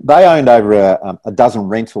 And they owned over a dozen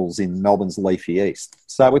rentals in Melbourne's Leafy East.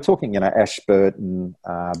 So we're talking, Ashburton,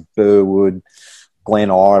 Burwood,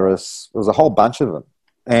 Glen Iris. There was a whole bunch of them.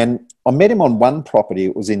 And I met him on one property.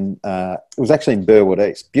 It was actually in Burwood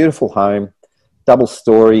East. Beautiful home, double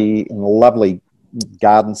story in a lovely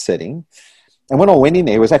garden setting. And when I went in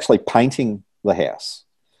there, he was actually painting the house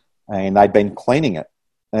and they'd been cleaning it.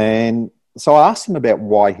 And so I asked him about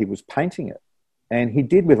why he was painting it. And he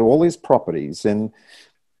did with all his properties. And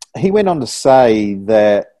he went on to say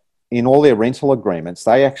that in all their rental agreements,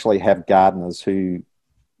 they actually have gardeners who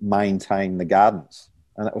maintain the gardens.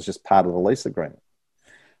 And that was just part of the lease agreement.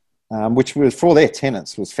 Which was for their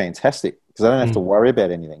tenants was fantastic because they don't have to worry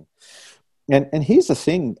about anything. And here's the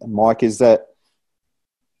thing, Mike, is that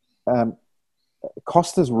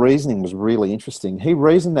Costa's reasoning was really interesting. He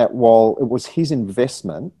reasoned that while it was his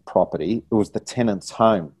investment property, it was the tenant's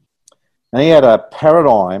home. And he had a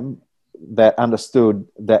paradigm that understood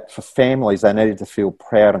that for families, they needed to feel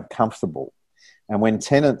proud and comfortable. And when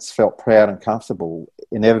tenants felt proud and comfortable,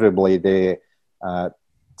 inevitably their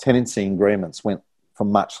tenancy agreements went for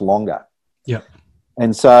much longer. Yeah.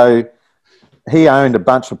 And so he owned a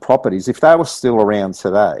bunch of properties. If they were still around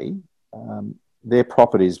today, their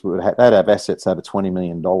properties they'd have assets over $20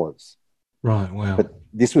 million. Right, wow. But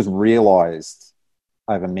this was realised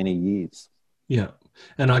over many years. Yeah.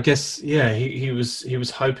 And I guess, yeah, he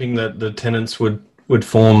was hoping that the tenants would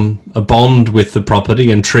form a bond with the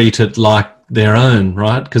property and treat it like their own,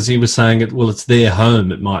 right? Because he was saying it's their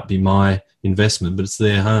home. It might be my investment, but it's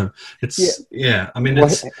their home. I mean,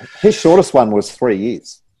 his shortest one was 3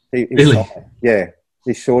 years. Really?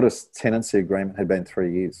 His shortest tenancy agreement had been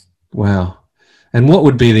 3 years. Wow. And what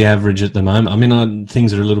would be the average at the moment? I mean,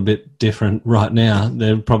 things are a little bit different right now.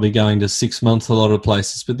 They're probably going to 6 months a lot of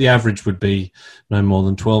places, but the average would be no more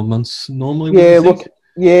than 12 months normally. I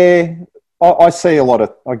see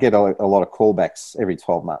I get a lot of callbacks every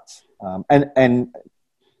 12 months. And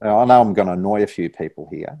I know I'm going to annoy a few people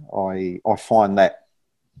here. I find that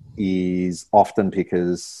is often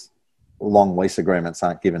because long lease agreements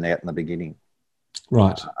aren't given out in the beginning.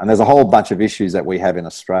 Right. And there's a whole bunch of issues that we have in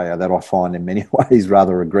Australia that I find in many ways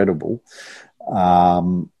rather regrettable.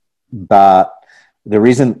 But there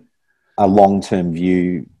isn't a long-term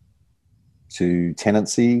view to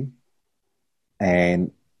tenancy.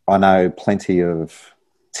 And I know plenty of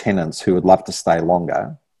tenants who would love to stay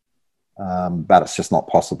longer, but it's just not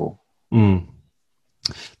possible. Mm.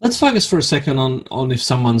 Let's focus for a second on if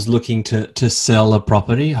someone's looking to sell a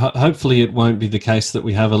property. Hopefully it won't be the case that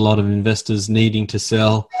we have a lot of investors needing to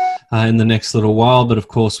sell in the next little while. But of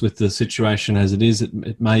course, with the situation as it is,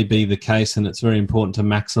 it may be the case, and it's very important to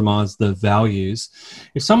maximise the values.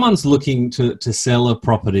 If someone's looking to sell a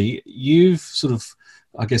property, you've sort of,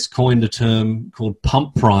 I guess, coined a term called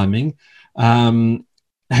pump priming.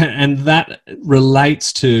 And that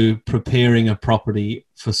relates to preparing a property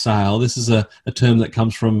for sale. This is a term that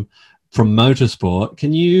comes from motorsport.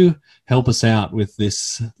 Can you help us out with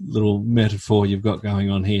this little metaphor you've got going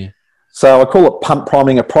on here? So I call it pump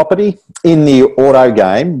priming a property. In the auto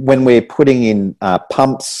game, when we're putting in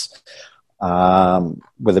pumps,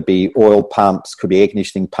 whether it be oil pumps, could be air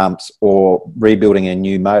conditioning pumps, or rebuilding a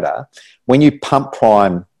new motor, when you pump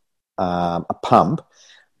prime a pump,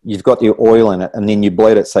 you've got the oil in it and then you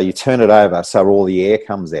bleed it, so you turn it over so all the air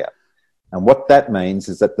comes out. And what that means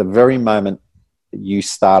is that the very moment you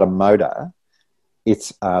start a motor,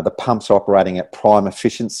 it's the pump's operating at prime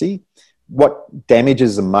efficiency. What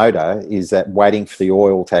damages the motor is that waiting for the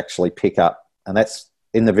oil to actually pick up, and that's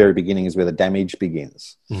in the very beginning is where the damage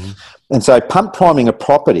begins. Mm-hmm. And so pump priming a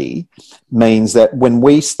property means that when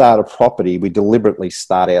we start a property, we deliberately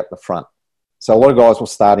start out the front. So a lot of guys will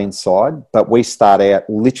start inside, but we start out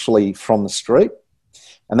literally from the street.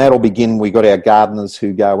 And that'll begin, we got our gardeners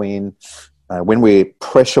who go in. When we're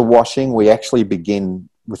pressure washing, we actually begin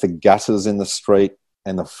with the gutters in the street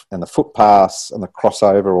and the footpaths and the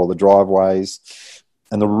crossover or the driveways.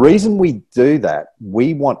 And the reason we do that,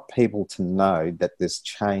 we want people to know that there's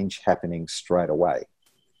change happening straight away.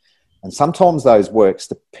 And sometimes those works,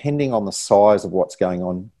 depending on the size of what's going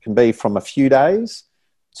on, can be from a few days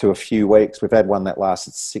to a few weeks. We've had one that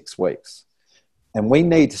lasted 6 weeks. And we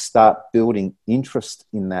need to start building interest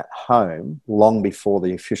in that home long before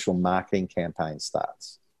the official marketing campaign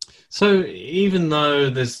starts. So even though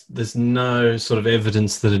there's no sort of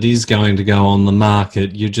evidence that it is going to go on the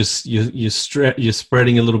market, you're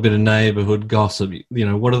spreading a little bit of neighbourhood gossip. You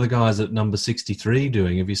know, what are the guys at number 63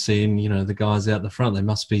 doing? Have you seen, the guys out the front? They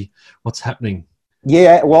must be, what's happening?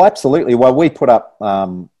 Yeah, well, absolutely. Well, we put up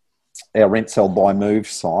our rent, sell, buy, move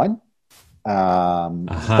sign. So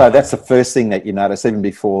that's the first thing that you notice, even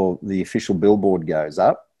before the official billboard goes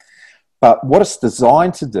up. But what it's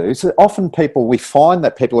designed to do, so often we find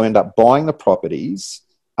that people who end up buying the properties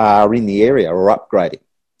are in the area or upgrading.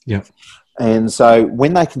 Yeah. And so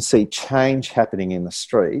when they can see change happening in the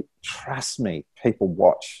street, trust me, people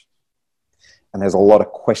watch. And there's a lot of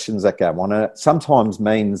questions that go on. And it sometimes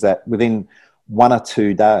means that within 1 or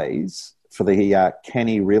 2 days for the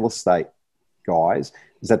canny real estate guys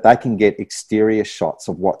is that they can get exterior shots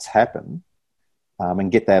of what's happened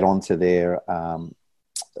and get that onto their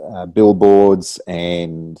billboards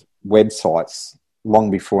and websites long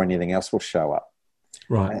before anything else will show up.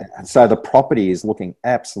 Right. And so the property is looking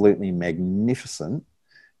absolutely magnificent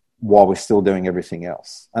while we're still doing everything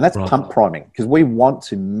else. And that's pump priming, because we want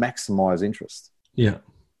to maximize interest. Yeah.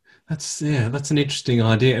 That's an interesting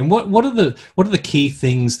idea. And what are the key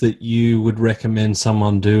things that you would recommend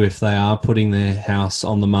someone do if they are putting their house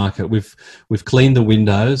on the market? We've cleaned the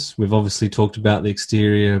windows. We've obviously talked about the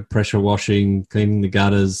exterior, pressure washing, cleaning the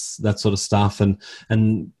gutters, that sort of stuff,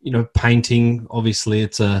 and painting. Obviously,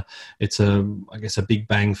 it's a I guess a big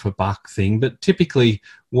bang for buck thing. But typically,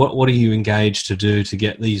 what are you engaged to do to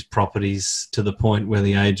get these properties to the point where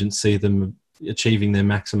the agents see them achieving their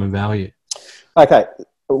maximum value? Okay.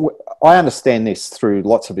 I understand this through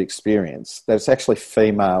lots of experience. There's actually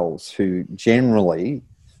females who generally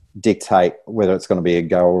dictate whether it's going to be a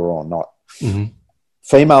goer or not. Mm-hmm.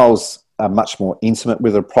 Females are much more intimate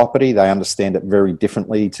with a property. They understand it very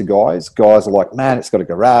differently to guys. Guys are like, man, it's got a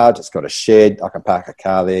garage, it's got a shed, I can park a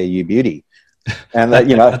car there, you beauty. And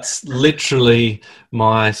that's literally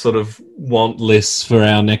my sort of want list for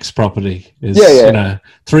our next property is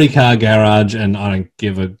 3-car garage, and I don't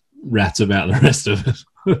give a rat's about the rest of it.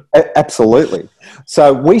 Absolutely.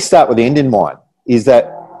 So we start with the end in mind, is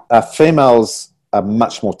that females are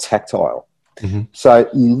much more tactile. Mm-hmm. So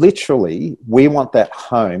literally we want that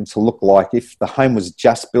home to look like, if the home was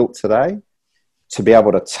just built today, to be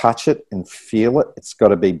able to touch it and feel it, it's got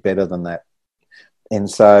to be better than that. And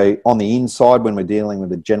so on the inside, when we're dealing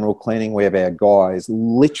with the general cleaning, we have our guys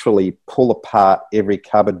literally pull apart every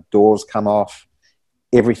cupboard, doors come off,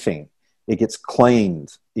 everything. It gets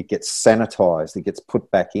cleaned, it gets sanitized, it gets put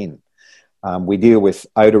back in. We deal with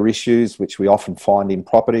odor issues, which we often find in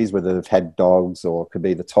properties, whether they've had dogs or it could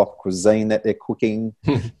be the type of cuisine that they're cooking.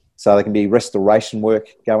 So there can be restoration work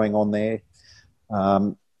going on there.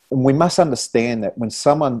 And we must understand that when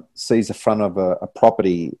someone sees the front of a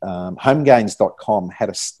property, homegains.com had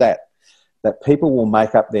a stat that people will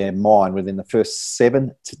make up their mind within the first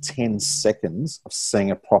 7 to 10 seconds of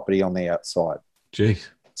seeing a property on the outside. Gee.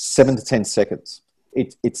 7 to 10 seconds.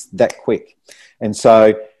 It's that quick. And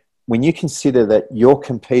so when you consider that you're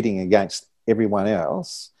competing against everyone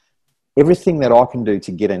else, everything that I can do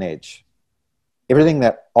to get an edge, everything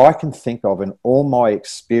that I can think of in all my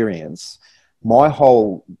experience, my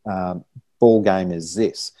whole ball game is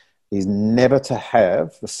never to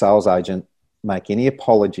have the sales agent make any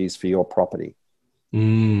apologies for your property.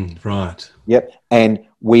 Right. Yep. And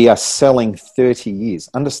we are selling 30 years.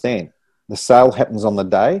 Understand, the sale happens on the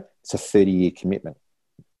day. It's a 30-year commitment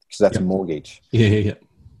because that's a mortgage. Yeah.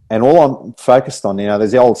 And all I'm focused on,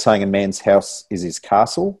 there's the old saying, a man's house is his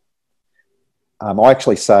castle. I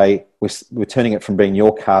actually say we're turning it from being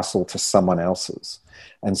your castle to someone else's.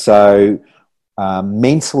 And so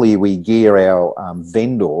mentally we gear our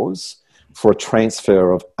vendors for a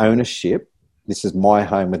transfer of ownership. This is my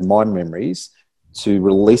home with my memories, to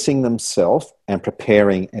releasing themselves and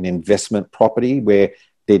preparing an investment property where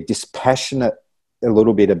they're dispassionate a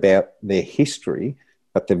little bit about their history,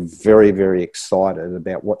 but they're very, very excited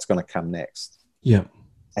about what's going to come next. Yeah.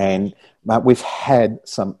 And we've had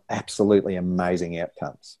some absolutely amazing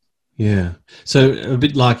outcomes. Yeah. So a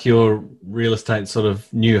bit like your real estate sort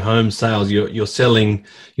of new home sales, you're selling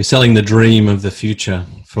the dream of the future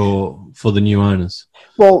for the new owners.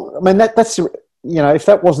 Well, I mean, that's if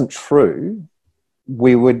that wasn't true,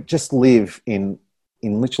 we would just live in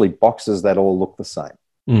literally boxes that all look the same.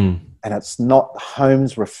 And it's not.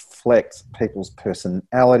 Homes reflect people's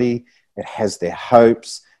personality. It has their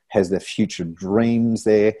hopes, has their future dreams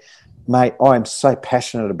there. Mate, I am so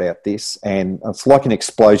passionate about this, and it's like an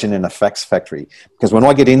explosion in a fax factory, because when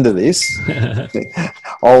I get into this,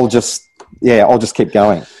 I'll just keep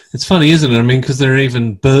going. It's funny, isn't it? I mean, because there are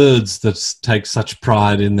even birds that take such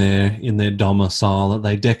pride in their domicile that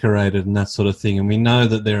they decorated and that sort of thing. And we know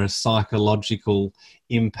that there are psychological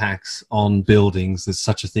impacts on buildings. There's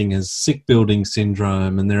such a thing as sick building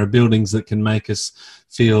syndrome, and there are buildings that can make us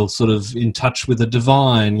feel sort of in touch with the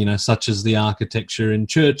divine, such as the architecture in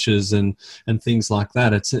churches and things like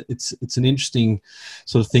that. It's an interesting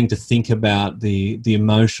sort of thing to think about, the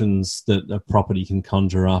emotions that a property can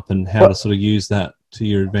conjure up and how to sort of use that to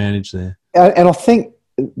your advantage there. And I think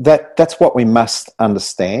that's what we must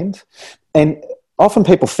understand. And often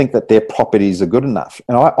people think that their properties are good enough.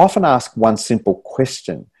 And I often ask one simple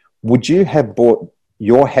question. Would you have bought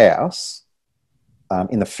your house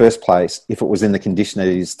in the first place if it was in the condition it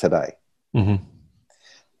is today? Mm-hmm.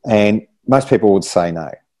 And most people would say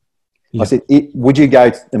no. Yeah. I said, would you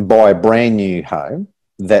go and buy a brand new home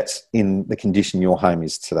that's in the condition your home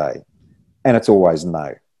is today? And it's always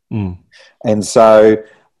no. Mm. And so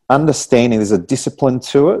understanding there's a discipline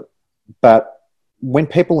to it, but when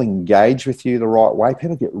people engage with you the right way,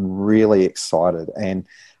 people get really excited. And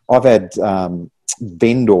I've had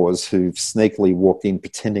vendors who've sneakily walked in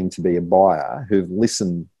pretending to be a buyer, who've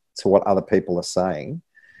listened to what other people are saying,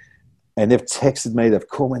 and they've texted me, they've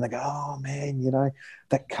called me, and they go, oh man,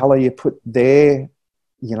 that colour you put there,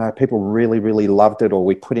 people really, really loved it, or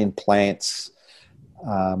we put in plants,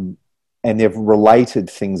 and they've related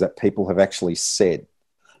things that people have actually said.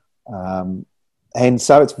 And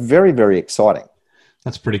so it's very, very exciting.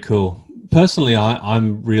 That's pretty cool. Personally,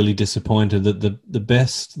 I'm really disappointed that the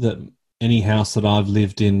best that any house that I've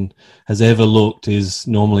lived in has ever looked is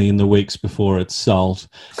normally in the weeks before it's sold.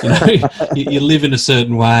 You live in a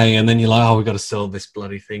certain way, and then you're like, oh, we've got to sell this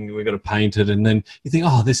bloody thing. We've got to paint it. And then you think,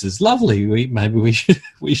 oh, this is lovely. Maybe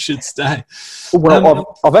we should stay.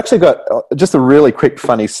 Well, I've actually got just a really quick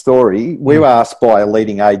funny story. We were asked by a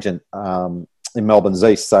leading agent in Melbourne's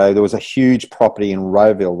East. So there was a huge property in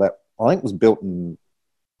Rowville that I think was built in,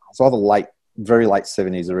 it's either very late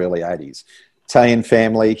 70s or early 80s. Italian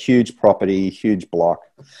family, huge property, huge block.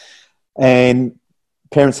 And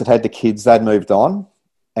parents had the kids, they'd moved on,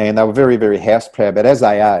 and they were very, very house proud. But as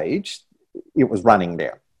they aged, it was running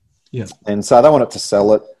down. Yeah. And so they wanted to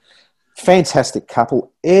sell it. Fantastic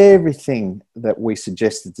couple. Everything that we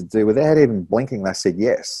suggested to do, without even blinking, they said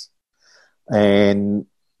yes. And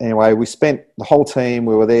anyway, we spent the whole team,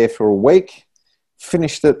 we were there for a week,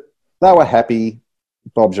 finished it. They were happy.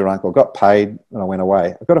 Bob's your uncle, got paid, and I went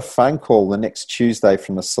away. I got a phone call the next Tuesday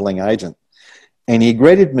from the selling agent, and he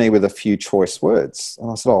greeted me with a few choice words. And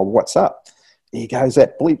I said, oh, what's up? He goes,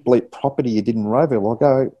 that bleep property you did in Rowville. I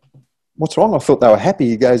go, what's wrong? I thought they were happy.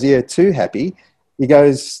 He goes, yeah, too happy. He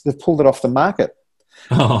goes, they've pulled it off the market.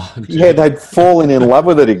 Oh, yeah, they'd fallen in love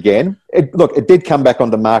with it again. It did come back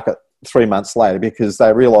onto market 3 months later because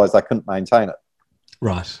they realised they couldn't maintain it.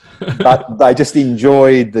 Right. But they just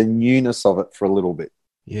enjoyed the newness of it for a little bit.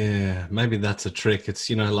 Yeah, maybe that's a trick. It's,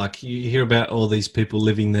 like you hear about all these people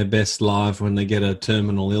living their best life when they get a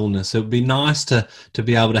terminal illness. It would be nice to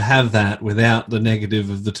be able to have that without the negative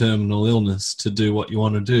of the terminal illness to do what you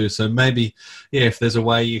want to do. So maybe, if there's a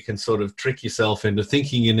way you can sort of trick yourself into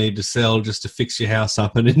thinking you need to sell just to fix your house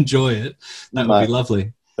up and enjoy it, that would be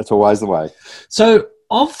lovely. That's always the way. So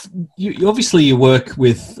obviously you work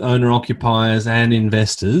with owner-occupiers and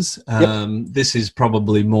investors. Yep. This is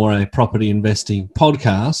probably more a property investing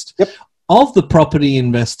podcast. Yep. Of the property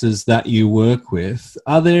investors that you work with,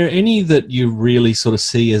 are there any that you really sort of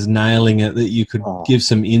see as nailing it that you could give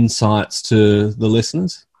some insights to the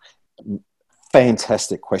listeners?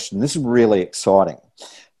 Fantastic question. This is really exciting.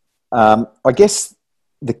 I guess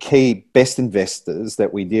the key best investors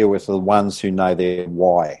that we deal with are the ones who know their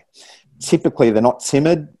why. Typically, they're not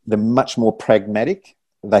timid. They're much more pragmatic.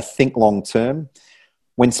 They think long term.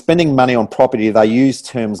 When spending money on property, they use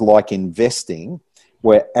terms like investing,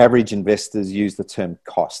 where average investors use the term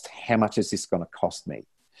cost. How much is this going to cost me?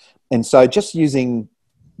 And so just using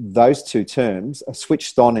those two terms, a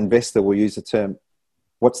switched on investor will use the term,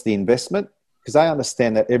 what's the investment? Because they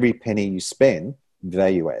understand that every penny you spend,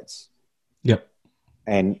 value adds. Yep.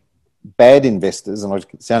 And bad investors, and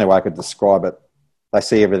it's the only way I could describe it, they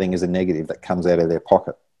see everything as a negative that comes out of their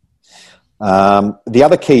pocket. The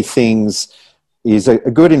other key things is a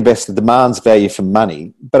good investor demands value for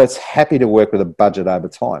money, but it's happy to work with a budget over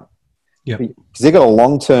time. Yeah, because they've got a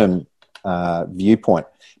long-term viewpoint.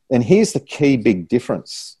 And here's the key big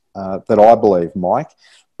difference that I believe, Mike,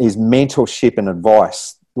 is mentorship and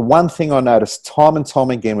advice. The one thing I noticed time and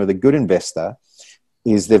time again with a good investor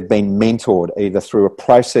is they've been mentored either through a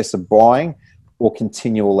process of buying or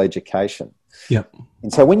continual education. Yep.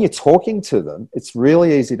 And so when you're talking to them, it's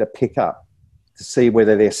really easy to pick up to see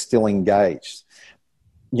whether they're still engaged.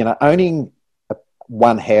 Owning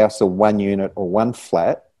one house or one unit or one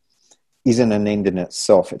flat isn't an end in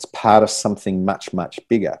itself. It's part of something much, much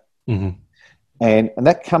bigger. Mm-hmm. And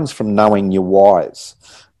that comes from knowing your whys.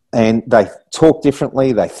 And they talk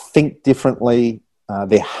differently. They think differently.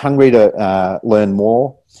 They're hungry to learn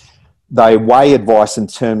more. They weigh advice in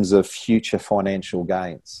terms of future financial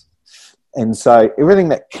gains. And so everything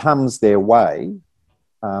that comes their way,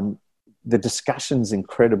 the discussion's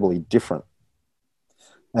incredibly different.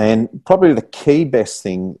 And probably the key best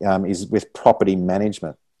thing is with property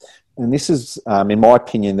management. and this is, in my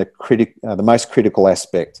opinion, the most critical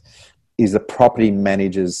aspect, is the property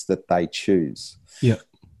managers that they choose. Yeah.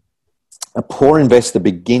 A poor investor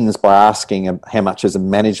begins by asking how much is a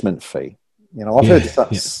management fee. You know, I've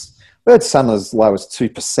heard some as low as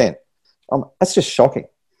 2%. That's just shocking.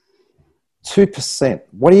 2%.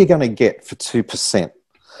 What are you going to get for 2%?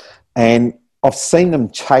 And I've seen them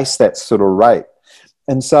chase that sort of rate.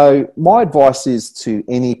 And so my advice is to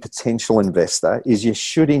any potential investor is you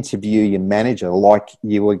should interview your manager like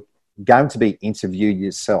you were going to be interviewed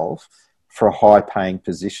yourself for a high-paying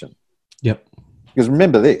position. Yep. Because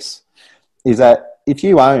remember this, is that if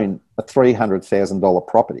you own a $300,000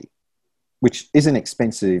 property, which isn't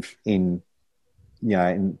expensive in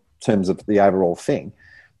terms of the overall thing,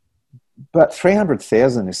 but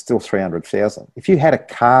 300,000 is still 300,000. If you had a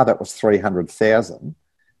car that was 300,000,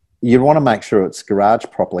 you'd want to make sure it's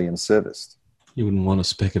garaged properly and serviced. You wouldn't want a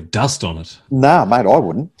speck of dust on it. No, mate, I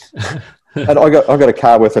wouldn't. And I got a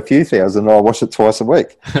car worth a few thousand, and I wash it twice a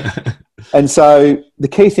week. And so the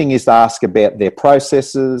key thing is to ask about their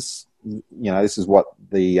processes. You know, this is what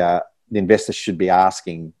the investor should be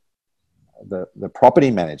asking the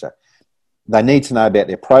property manager. They need to know about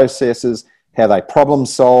their processes, how they problem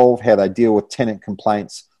solve, how they deal with tenant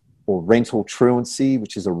complaints or rental truancy,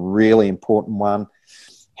 which is a really important one,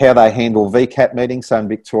 how they handle VCAT meetings. So in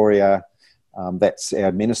Victoria, that's our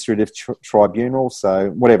administrative tribunal. So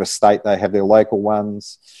whatever state they have their local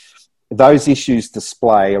ones, those issues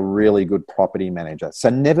display a really good property manager. So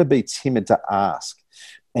never be timid to ask.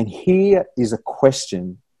 And here is a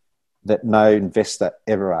question that no investor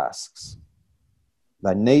ever asks.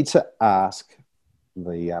 They need to ask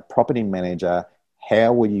the property manager,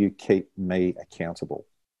 how will you keep me accountable?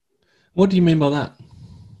 What do you mean by that?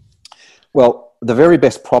 Well, the very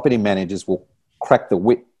best property managers will crack the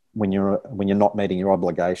whip when you're not meeting your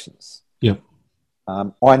obligations. Yep.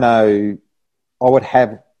 I know I would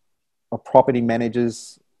have property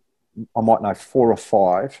managers, I might know 4 or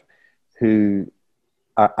 5 who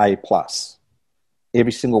are A+.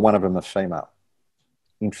 Every single one of them are female,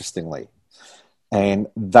 interestingly. And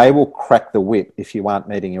they will crack the whip if you aren't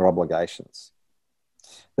meeting your obligations.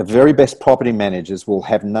 The very best property managers will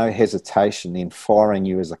have no hesitation in firing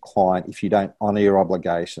you as a client if you don't honour your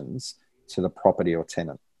obligations to the property or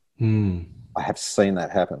tenant. I have seen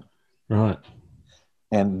that happen. Right.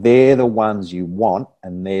 And they're the ones you want,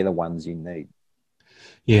 and they're the ones you need.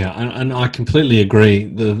 Yeah, and I completely agree.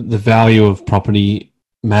 The value of property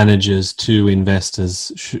managers to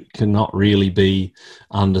investors cannot really be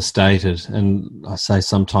understated. And I say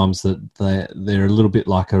sometimes that they're a little bit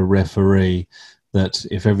like a referee, that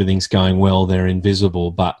if everything's going well, they're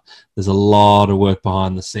invisible, but there's a lot of work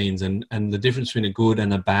behind the scenes, and the difference between a good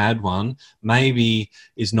and a bad one maybe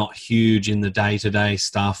is not huge in the day-to-day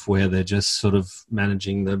stuff where they're just sort of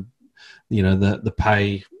managing the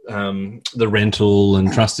pay, the rental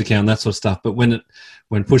and trust account, that sort of stuff. But when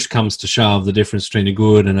push comes to shove, the difference between a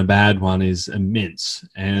good and a bad one is immense,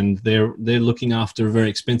 and they're looking after a very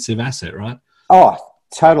expensive asset, right? Oh,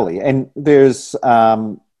 totally. And there's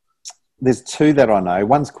 2 that I know.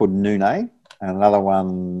 One's called Nune, and another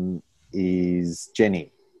one is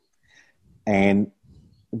Jenny. And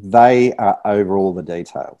they are over all the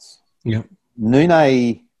details. Yep.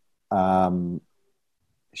 Nune,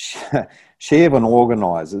 she even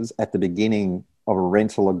organises at the beginning of a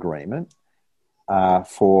rental agreement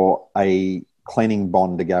for a cleaning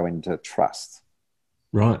bond to go into trust.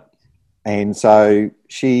 Right. And so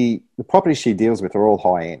the properties she deals with are all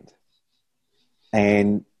high end.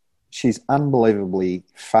 And she's unbelievably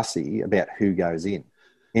fussy about who goes in.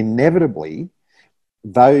 Inevitably,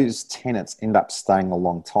 those tenants end up staying a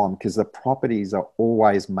long time because the properties are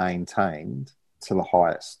always maintained to the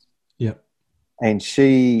highest. Yep. And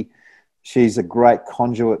she's a great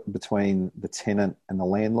conduit between the tenant and the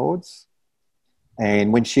landlords.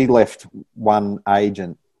 And when she left one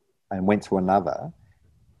agent and went to another,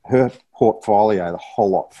 her portfolio, the whole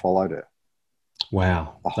lot followed her.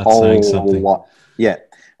 Wow. That's saying something. Lot. Yeah.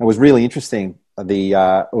 It was really interesting.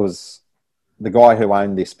 It was the guy who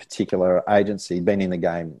owned this particular agency, been in the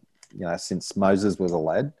game, since Moses was a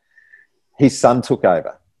lad. His son took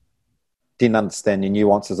over, didn't understand the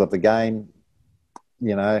nuances of the game,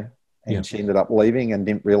 and she ended up leaving and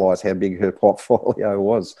didn't realise how big her portfolio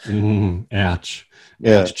was. Ouch.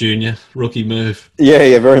 Yeah. Ouch, Junior. Rookie move.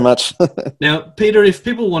 Yeah, very much. Now, Peter, if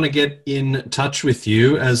people want to get in touch with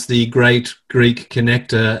you as the great Greek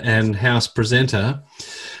connector and house presenter,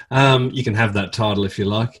 you can have that title if you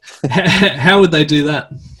like. How would they do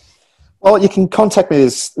that? Well, you can contact me.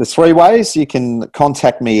 There's 3 ways. You can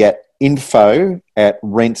contact me at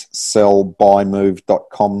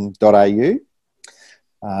info@rentsellbuymove.com.au.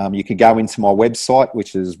 You could go into my website,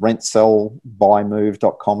 which is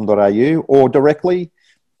rentsellbuymove.com.au, or directly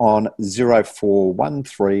on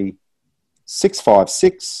 0413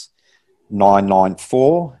 656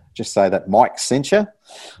 994. Just say that Mike sent you.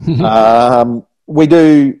 We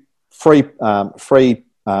do free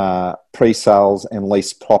pre-sales and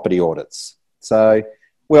lease property audits. So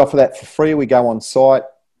we offer that for free. We go on site.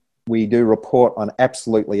 We do report on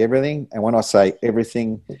absolutely everything. And when I say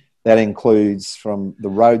everything, that includes from the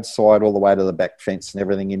roadside all the way to the back fence and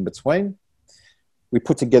everything in between. We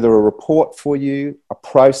put together a report for you, a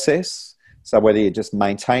process. So whether you're just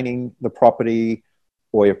maintaining the property,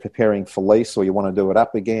 or you're preparing for lease, or you want to do it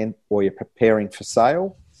up again, or you're preparing for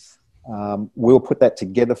sale, we'll put that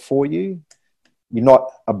together for you. You're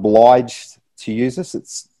not obliged to use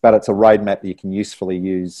this, but it's a roadmap that you can usefully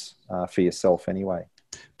use for yourself anyway.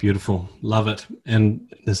 Beautiful. Love it.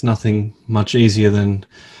 And there's nothing much easier than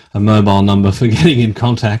a mobile number for getting in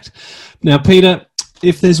contact. Now, Peter,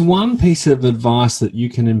 if there's one piece of advice that you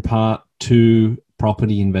can impart to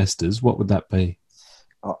property investors, what would that be?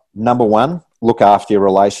 Number one, look after your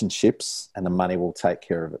relationships and the money will take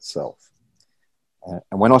care of itself.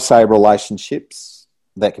 And when I say relationships,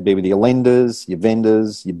 that could be with your lenders, your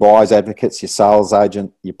vendors, your buyers advocates, your sales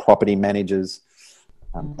agent, your property managers,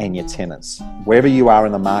 and your tenants. Wherever you are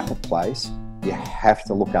in the marketplace, you have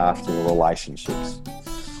to look after your relationships.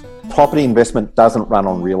 Property investment doesn't run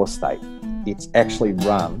on real estate. It's actually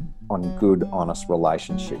run on good, honest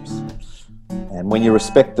relationships. And when you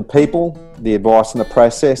respect the people, the advice and the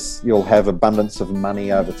process, you'll have abundance of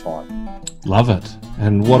money over time. Love it.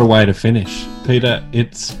 And what a way to finish. Peter,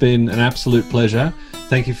 it's been an absolute pleasure.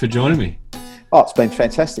 Thank you for joining me. Oh, it's been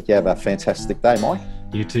fantastic. You have a fantastic day, Mike.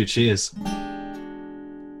 You too. Cheers.